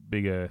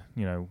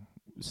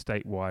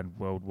 statewide,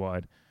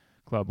 worldwide,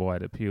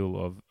 club-wide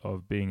appeal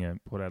of being a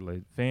Port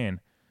Adelaide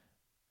fan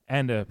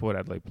and a Port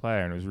Adelaide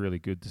player. And it was really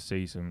good to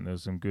see there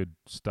was some good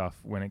stuff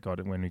when we got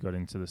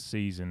into the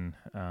season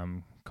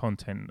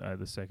content,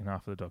 the second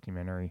half of the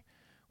documentary,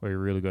 where we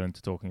really got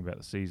into talking about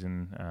the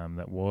season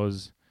that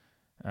was,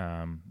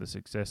 the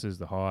successes,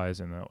 the highs,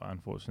 and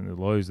unfortunately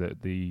the lows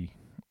that the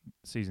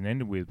season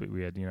ended with. But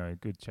we had a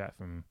good chat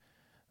from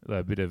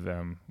a bit of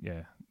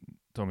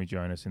Tommy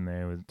Jonas in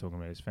there, with talking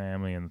about his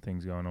family and the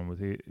things going on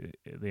with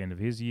at the end of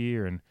his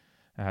year, and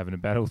having to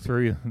battle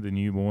through the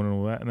newborn and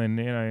all that. And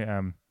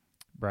then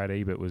Brad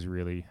Ebert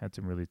had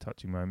some really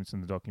touching moments in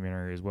the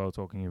documentary as well,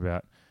 talking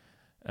about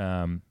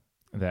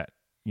that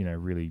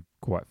really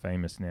quite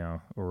famous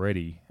now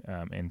already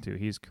end to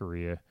his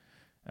career,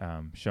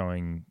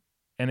 showing.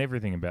 And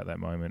everything about that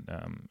moment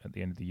at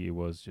the end of the year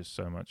was just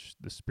so much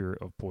the spirit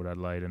of Port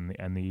Adelaide and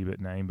the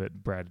Ebert name.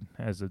 But Brad,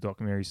 as the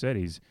documentary said,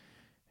 he's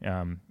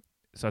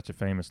such a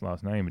famous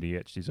last name, but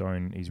he's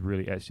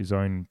really etched his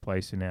own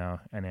place in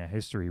our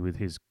history with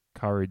his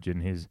courage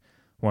and his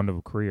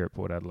wonderful career at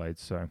Port Adelaide.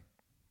 So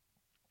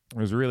it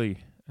was really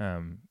a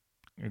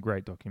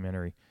great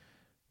documentary.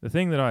 The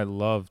thing that I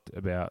loved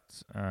about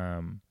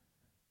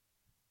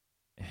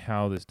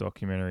how this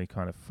documentary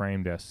kind of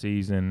framed our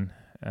season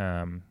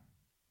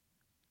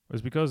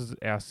was because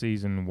our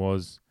season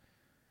was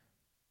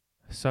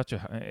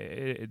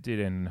it did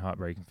end in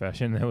heartbreaking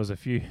fashion. There was a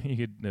few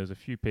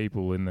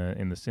people in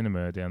the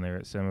cinema down there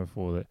at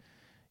Semaphore that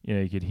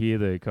you could hear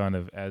the kind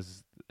of,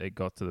 as it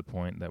got to the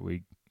point that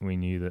we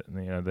knew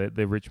that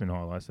the Richmond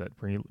highlights, that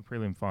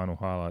prelim final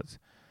highlights,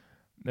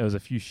 there was a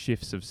few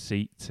shifts of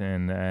seats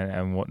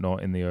and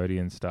whatnot in the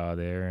Odeon Star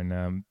there,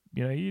 and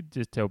you'd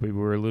just tell people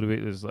we're a little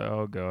bit just like,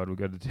 oh god, we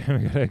got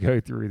to go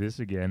through this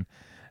again.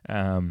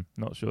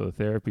 Not sure the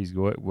therapy's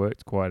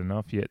worked quite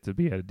enough yet to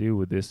be able to deal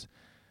with this.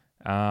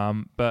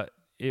 But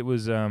it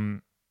was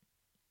the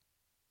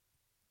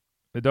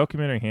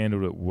documentary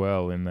handled it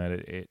well in that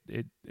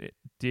it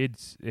did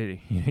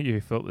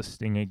you felt the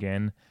sting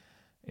again.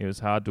 It was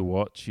hard to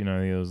watch.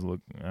 There was a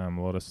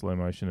lot of slow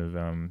motion of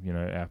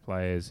our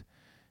players'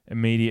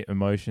 immediate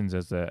emotions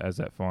as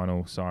that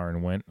final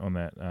siren went on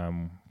that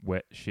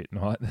wet shit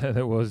night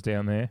that was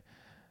down there.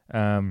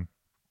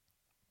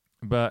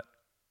 But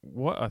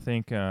what I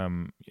think,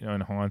 in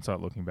hindsight,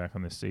 looking back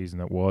on this season,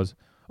 that was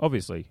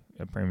obviously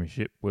a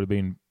premiership would have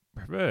been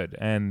preferred,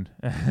 and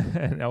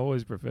and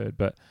always preferred.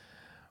 But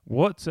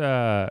what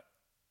I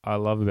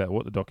love about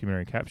what the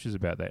documentary captures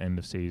about that end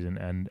of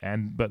season,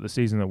 but the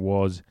season that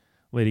was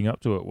leading up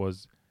to it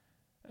was,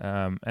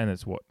 and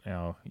it's what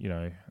our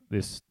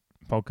this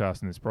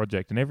podcast and this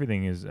project and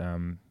everything is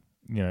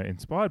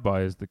inspired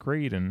by, is the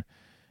Creed, and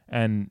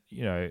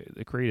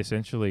the Creed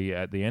essentially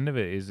at the end of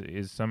it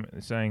is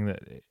saying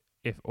that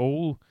if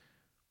all,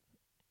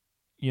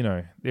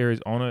 there is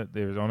honor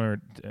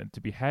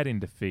to be had in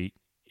defeat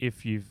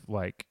if you've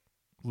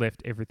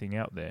left everything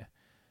out there,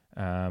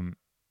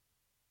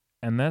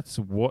 and that's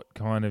what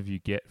kind of you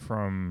get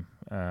from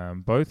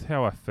both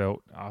how I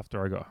felt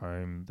after I got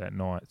home that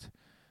night.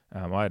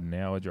 I had an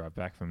hour drive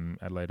back from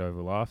Adelaide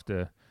Oval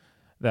after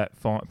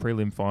that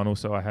prelim final,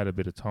 so I had a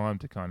bit of time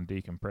to kind of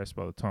decompress.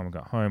 By the time I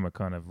got home, I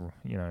kind of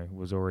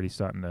was already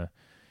starting to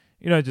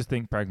just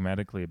think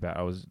pragmatically about.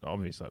 I was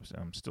obviously upset.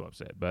 I'm still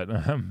upset, but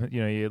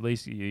at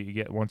least you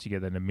get, once you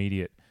get that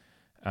immediate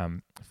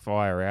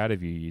fire out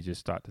of you, you just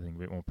start to think a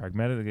bit more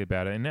pragmatically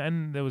about it.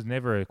 And there was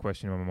never a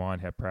question in my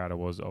mind how proud I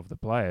was of the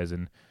players,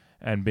 and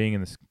being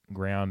in the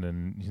ground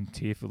and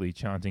tearfully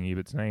chanting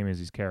Ebert's name as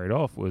he's carried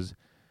off was.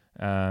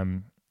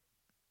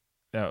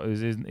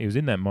 It was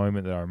in that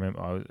moment that I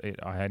remember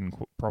I hadn't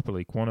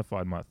properly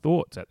quantified my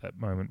thoughts at that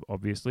moment,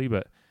 obviously,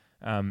 but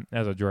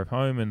as I drove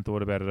home and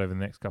thought about it over the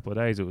next couple of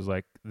days, it was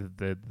like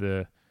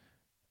the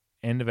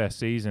end of our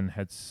season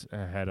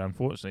had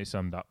unfortunately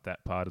summed up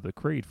that part of the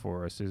creed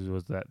for us.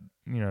 Was that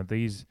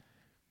these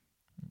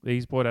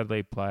Port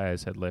Adelaide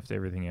players had left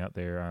everything out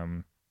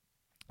there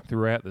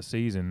throughout the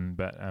season,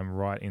 but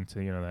right into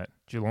that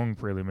Geelong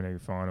preliminary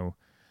final.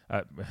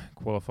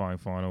 Qualifying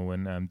final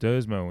when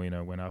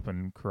Dersmo went up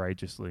and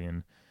courageously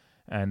and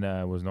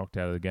was knocked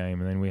out of the game,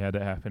 and then we had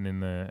it happen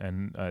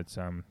it's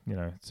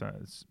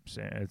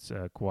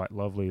quite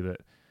lovely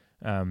that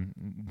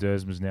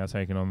Dersmo's now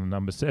taken on the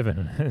number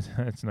 7.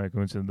 It's no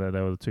coincidence that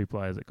they were the two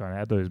players that kind of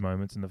had those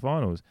moments in the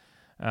finals.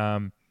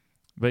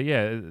 But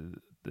yeah,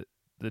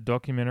 the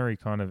documentary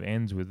kind of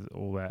ends with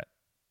all that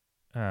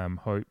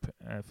hope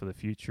for the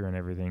future and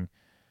everything,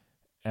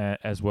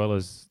 as well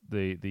as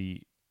the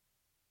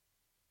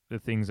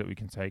things that we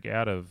can take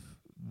out of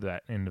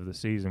that end of the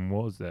season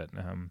was that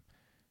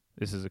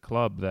this is a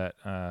club that,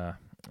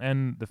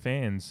 and the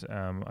fans,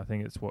 I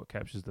think it's what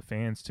captures the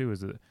fans too, is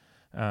that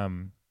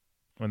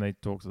when they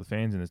talk to the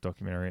fans in this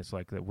documentary, it's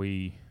like that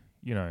we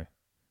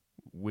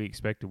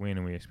expect to win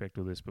and we expect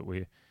all this, but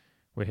we're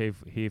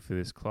here for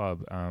this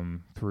club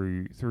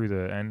through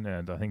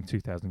and I think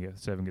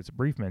 2007 gets a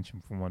brief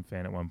mention from one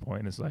fan at one point,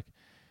 and it's like,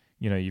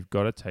 you've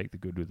got to take the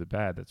good with the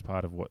bad. That's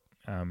part of what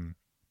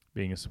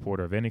being a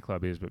supporter of any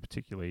club is, but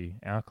particularly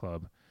our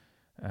club.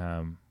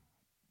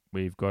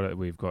 We've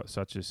got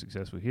such a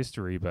successful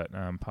history, but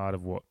part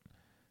of what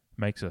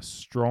makes us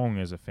strong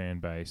as a fan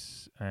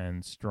base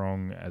and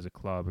strong as a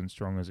club and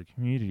strong as a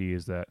community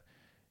is that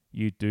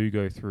you do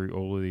go through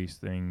all of these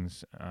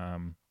things,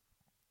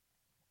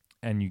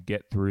 and you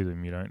get through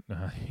them. You don't,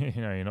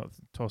 you're not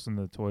tossing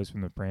the toys from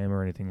the pram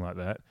or anything like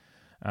that.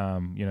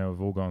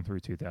 We've all gone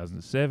through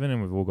 2007,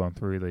 and we've all gone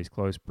through these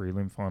close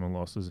prelim final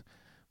losses.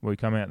 We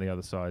come out the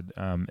other side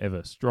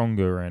ever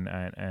stronger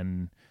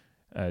and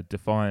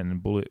defiant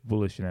and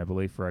bullish in our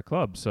belief for our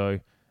club.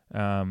 So,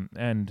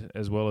 and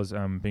as well as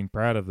being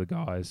proud of the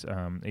guys,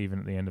 even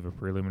at the end of a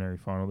preliminary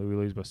final that we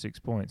lose by 6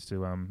 points to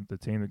the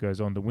team that goes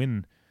on to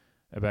win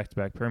a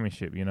back-to-back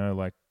premiership.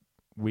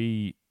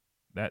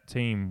 That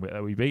team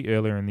we beat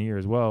earlier in the year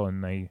as well,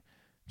 and they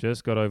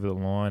just got over the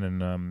line.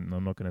 And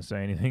I'm not going to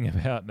say anything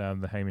about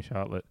the Hamish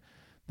Hartlett,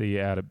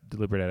 the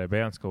deliberate out of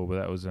bounds call, but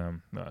that was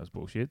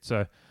bullshit.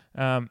 So,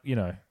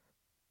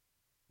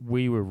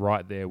 we were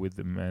right there with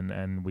them,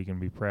 and we can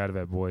be proud of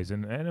our boys.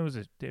 And it was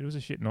a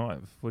shit night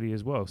of footy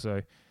as well.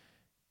 So,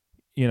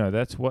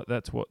 that's what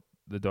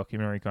the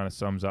documentary kind of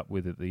sums up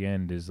with at the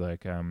end, is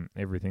like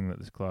everything that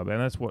this club, and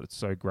that's what's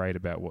so great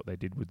about what they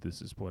did with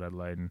This Is Port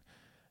Adelaide, and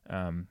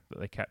that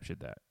they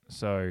captured that.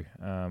 So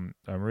I'm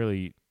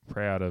really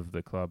proud of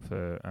the club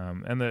for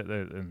and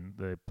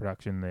the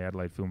production, the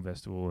Adelaide Film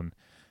Festival,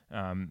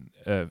 and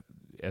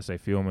SA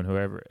Film, and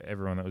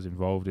everyone that was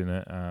involved in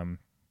it.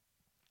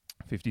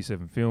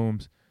 57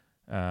 films,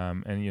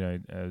 and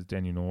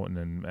Daniel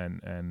Norton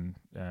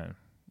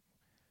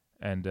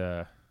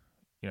and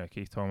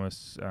Keith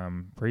Thomas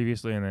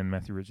previously, and then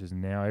Matthew Richards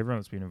now. Everyone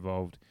that's been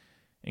involved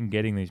in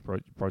getting these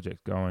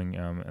projects going,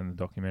 and the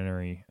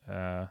documentary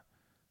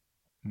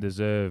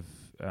deserve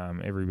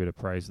every bit of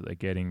praise that they're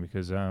getting,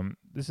 because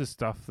this is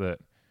stuff that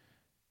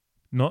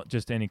not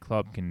just any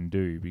club can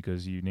do,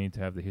 because you need to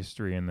have the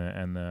history and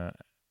the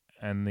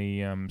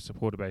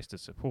supporter base to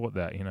support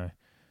that.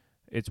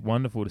 It's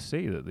wonderful to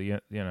see that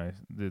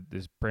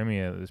this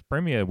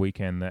premier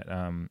weekend that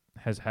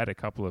has had a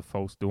couple of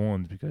false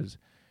dawns, because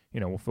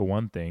for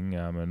one thing,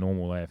 a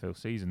normal AFL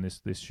season,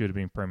 this should have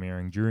been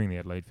premiering during the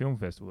Adelaide Film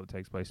Festival that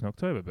takes place in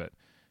October, but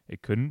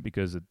it couldn't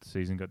because the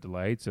season got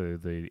delayed. So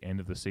the end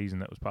of the season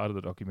that was part of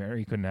the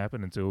documentary couldn't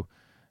happen until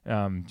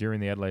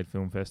during the Adelaide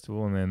Film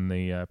Festival, and then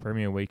the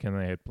premiere weekend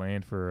they had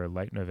planned for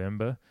late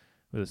November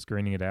with a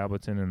screening at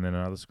Alberton and then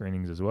other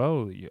screenings as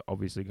well. You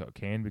obviously got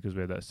canned because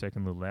we had that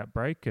second little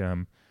outbreak.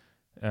 So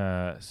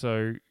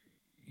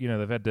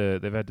they've had to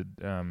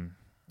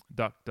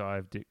duck,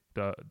 dive,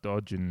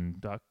 dodge,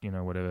 and duck.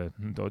 Whatever,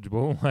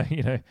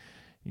 dodgeball.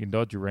 You can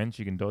dodge a wrench,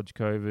 you can dodge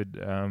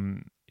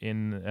COVID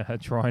in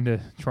trying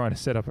to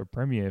set up a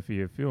premiere for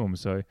your film.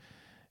 So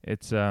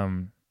it's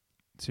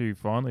to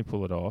finally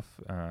pull it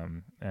off,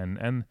 and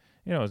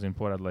I was in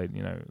Port Adelaide,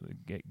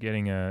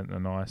 getting a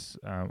nice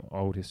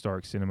old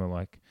historic cinema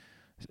like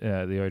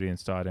the Odeon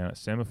Star down at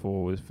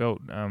Semaphore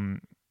felt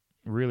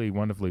really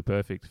wonderfully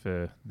perfect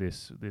for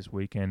this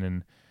weekend.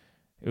 And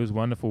it was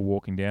wonderful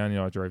walking down.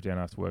 I drove down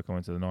after work. I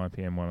went to the 9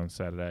 p.m. one on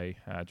Saturday.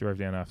 Drove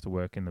down after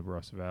work in the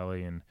Barossa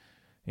Valley, and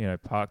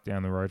parked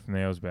down the road from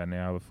there. It was about an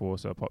hour before,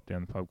 so I popped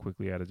down the pub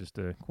quickly, had just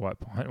a quiet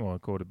pint while I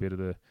caught a bit of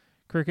the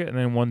cricket, and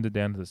then wandered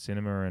down to the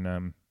cinema.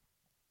 And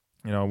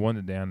I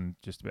wandered down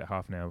just about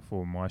half an hour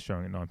before my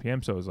showing at 9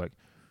 p.m. So it was like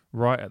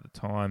right at the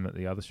time that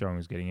the other showing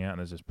was getting out, and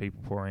there's just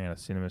people pouring out of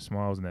cinema,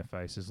 smiles in their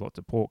faces, lots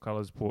of port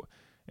colours.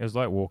 It was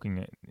like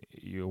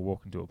you were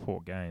walking to a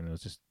port game. There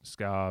was just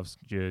scarves,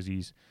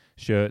 jerseys,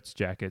 shirts,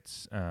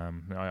 jackets.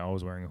 I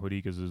was wearing a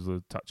hoodie because it was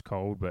a touch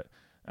cold, but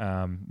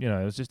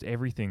it was just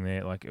everything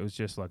there. Like, it was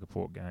just like a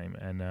port game,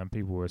 and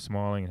people were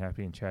smiling and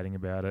happy and chatting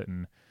about it,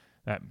 and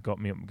that got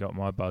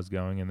my buzz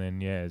going. And then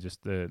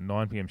just the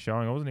 9 p.m.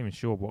 showing. I wasn't even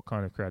sure what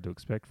kind of crowd to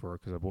expect for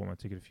it because I bought my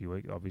ticket a few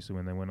weeks, obviously,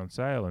 when they went on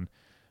sale,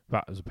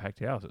 but it was a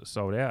packed house. It was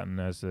sold out, and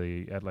as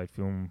the Adelaide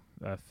film,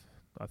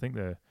 I think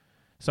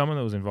someone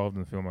that was involved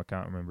in the film, I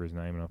can't remember his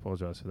name, and I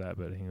apologise for that,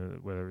 but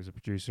whether it was a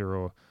producer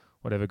or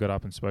whatever, got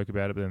up and spoke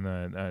about it. But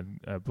then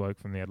a bloke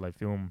from the Adelaide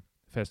Film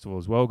Festival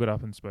as well got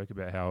up and spoke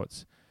about how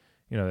it's,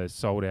 they're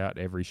sold out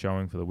every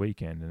showing for the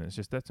weekend, and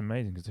that's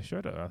amazing because they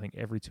showed it, I think,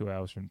 every 2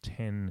 hours from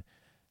 10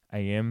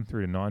 a.m.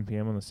 through to 9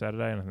 p.m. on the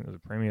Saturday, and I think there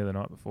was a premiere the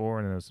night before,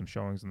 and then there was some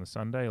showings on the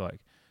Sunday. Like,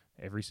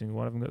 every single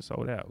one of them got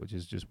sold out, which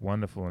is just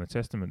wonderful and a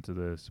testament to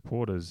the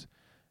supporters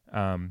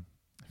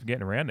for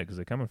getting around it because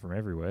they're coming from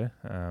everywhere.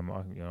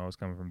 I was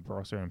coming from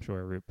Barossa, and I'm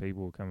sure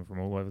people were coming from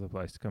all over the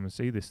place to come and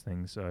see this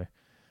thing. So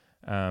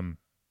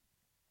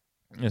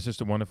it's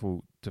just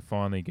wonderful to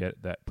finally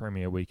get that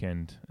premiere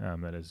weekend.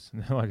 That is,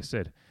 like I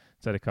said,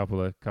 it's had a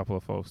couple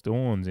of false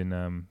dawns in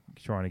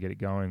trying to get it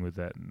going with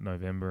that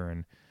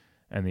November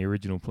and the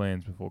original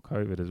plans before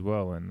COVID as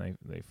well, and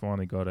they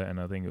finally got it.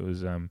 And I think it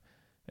was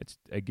it's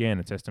again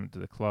a testament to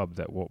the club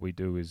that what we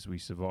do is we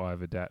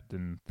survive, adapt,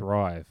 and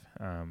thrive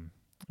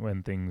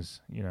when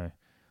things,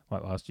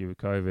 like last year with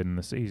COVID and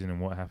the season. And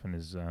what happened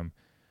is,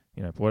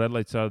 Port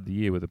Adelaide started the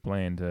year with a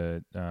plan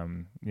to,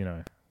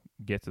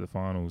 get to the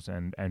finals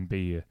and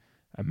be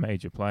a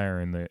major player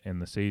in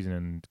the season.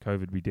 And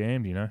COVID be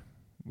damned,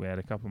 we had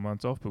a couple of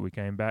months off, but we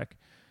came back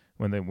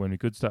when we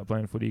could start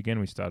playing footy again.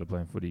 We started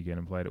playing footy again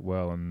and played it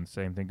well. And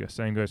same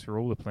goes for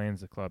all the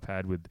plans the club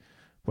had with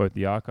both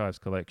the archives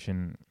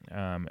collection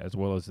as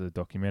well as the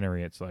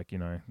documentary. It's like,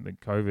 the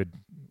COVID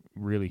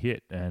really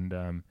hit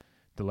and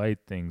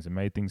delayed things and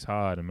made things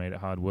hard and made it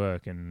hard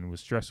work and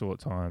was stressful at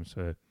times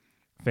for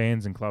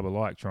fans and club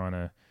alike, trying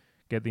to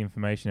get the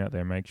information out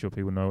there and make sure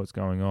people know what's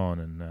going on.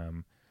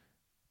 And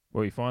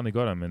we finally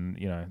got them, and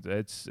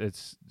it's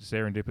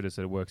serendipitous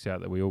that it works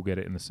out that we all get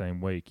it in the same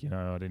week.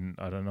 I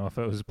don't know if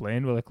it was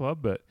planned with the club,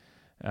 but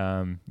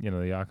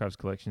the archives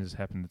collection just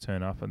happened to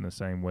turn up in the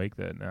same week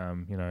that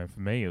for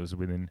me it was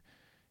within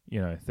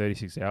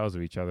 36 hours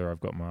of each other.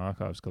 I've got my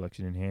archives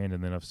collection in hand,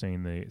 and then I've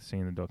seen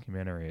the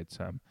documentary. It's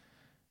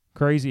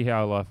crazy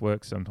how life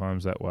works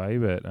sometimes that way,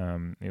 but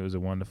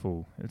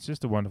it's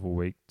just a wonderful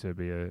week to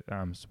be a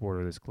supporter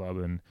of this club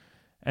and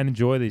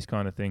enjoy these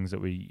kind of things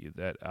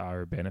that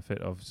are a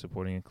benefit of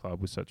supporting a club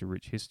with such a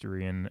rich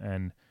history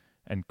and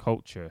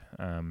culture.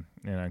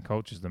 And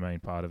culture is the main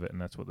part of it,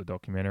 and that's what the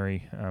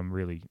documentary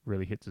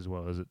really hits as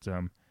well. As it's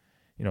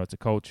it's a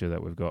culture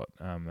that we've got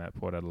at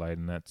Port Adelaide,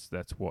 and that's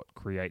what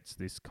creates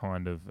this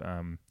kind of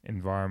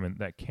environment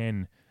that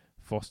can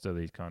foster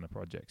these kind of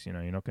projects. You're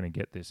not going to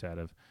get this out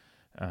of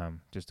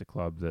just a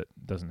club that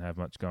doesn't have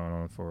much going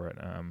on for it.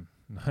 I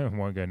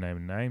won't go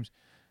naming names.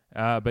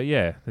 But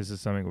yeah, this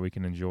is something that we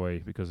can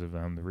enjoy because of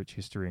the rich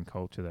history and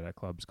culture that our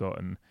club's got.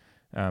 And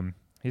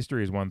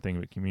history is one thing,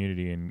 but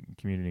community and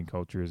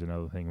culture is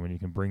another thing. When you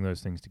can bring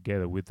those things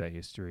together with that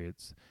history,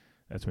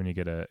 that's when you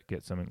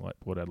get something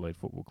like Port Adelaide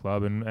Football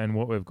Club. And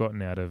what we've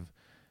gotten out of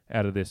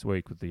this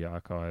week with the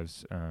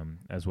archives,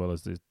 as well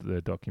as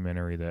the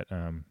documentary that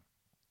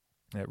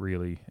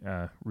really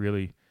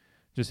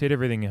just hit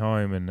everything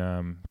home,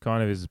 and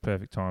kind of is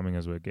perfect timing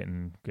as we're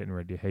getting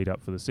ready to heat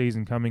up for the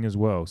season coming as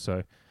well.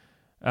 So.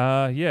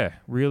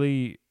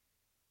 Really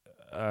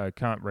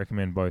can't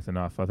recommend both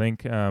enough. I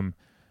think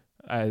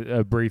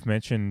a brief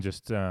mention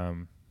just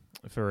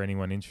for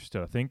anyone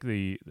interested. I think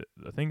the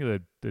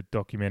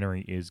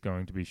documentary is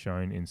going to be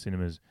shown in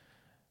cinemas.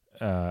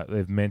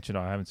 They've mentioned,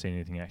 I haven't seen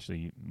anything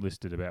actually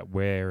listed about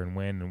where and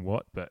when and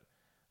what, but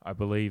I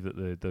believe that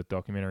the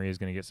documentary is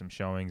going to get some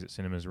showings at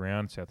cinemas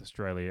around South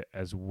Australia,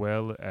 as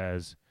well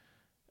as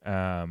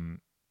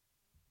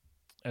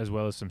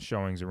some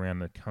showings around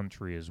the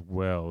country as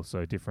well.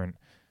 So different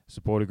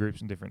supporter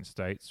groups in different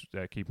states,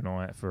 keep an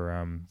eye out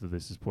for the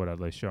This Is Port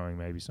Adelaide showing,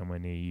 maybe somewhere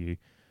near you.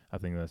 I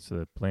think that's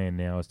the plan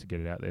now, is to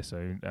get it out there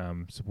so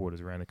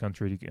supporters around the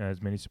country,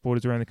 as many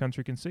supporters around the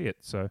country can see it.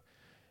 So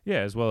yeah,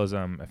 as well as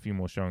a few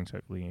more showings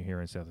hopefully here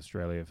in South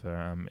Australia for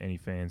any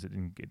fans that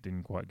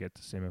didn't quite get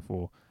to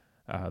Semaphore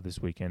this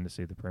weekend to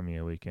see the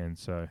premiere weekend.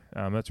 So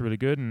that's really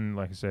good. And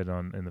like I said,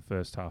 in the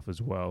first half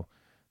as well,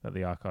 that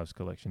the archives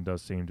collection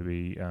does seem to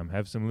be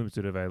have some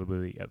limited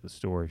availability at the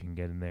store if you can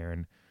get in there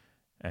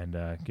and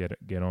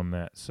get on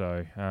that.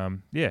 So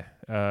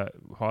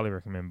highly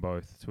recommend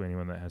both to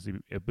anyone that has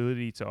the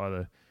ability to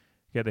either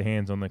get their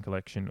hands on the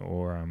collection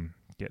or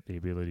get the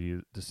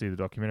ability to see the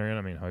documentary. And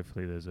I mean,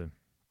 hopefully there's a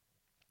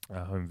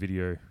home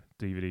video,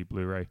 DVD,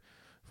 Blu-ray,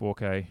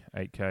 4K,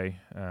 8K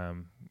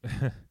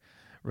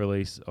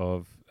release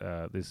of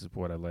This Is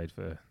Port Adelaide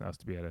for us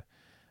to be able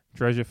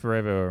treasure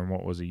forever, and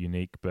what was a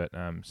unique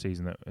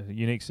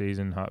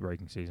season,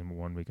 heartbreaking season, but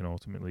one we can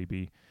ultimately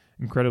be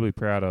incredibly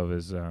proud of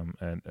as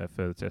and a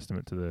further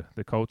testament to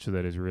the culture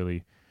that is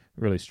really,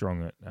 really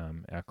strong at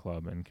our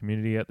club and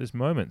community at this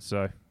moment.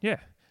 So yeah,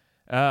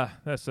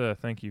 that's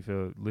thank you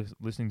for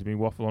listening to me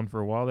waffle on for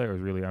a while there. It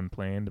was really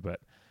unplanned, but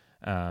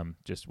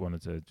just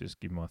wanted to just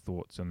give my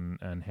thoughts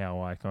and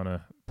how I kind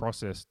of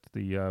processed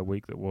the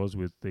week that was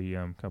with the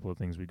couple of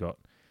things we got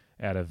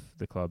out of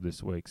the club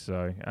this week.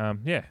 So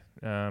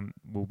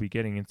we'll be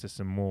getting into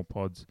some more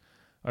pods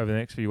over the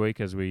next few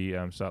weeks as we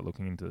start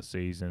looking into the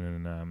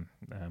season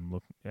and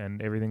look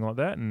and everything like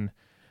that, and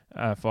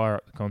fire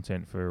up the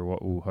content for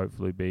what will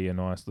hopefully be a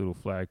nice little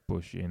flag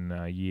push in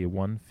year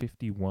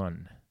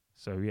 151.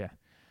 So yeah,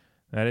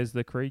 that is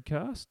the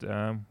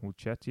Creedcast. We'll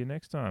chat to you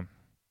next time.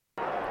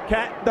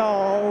 Cat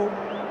dog.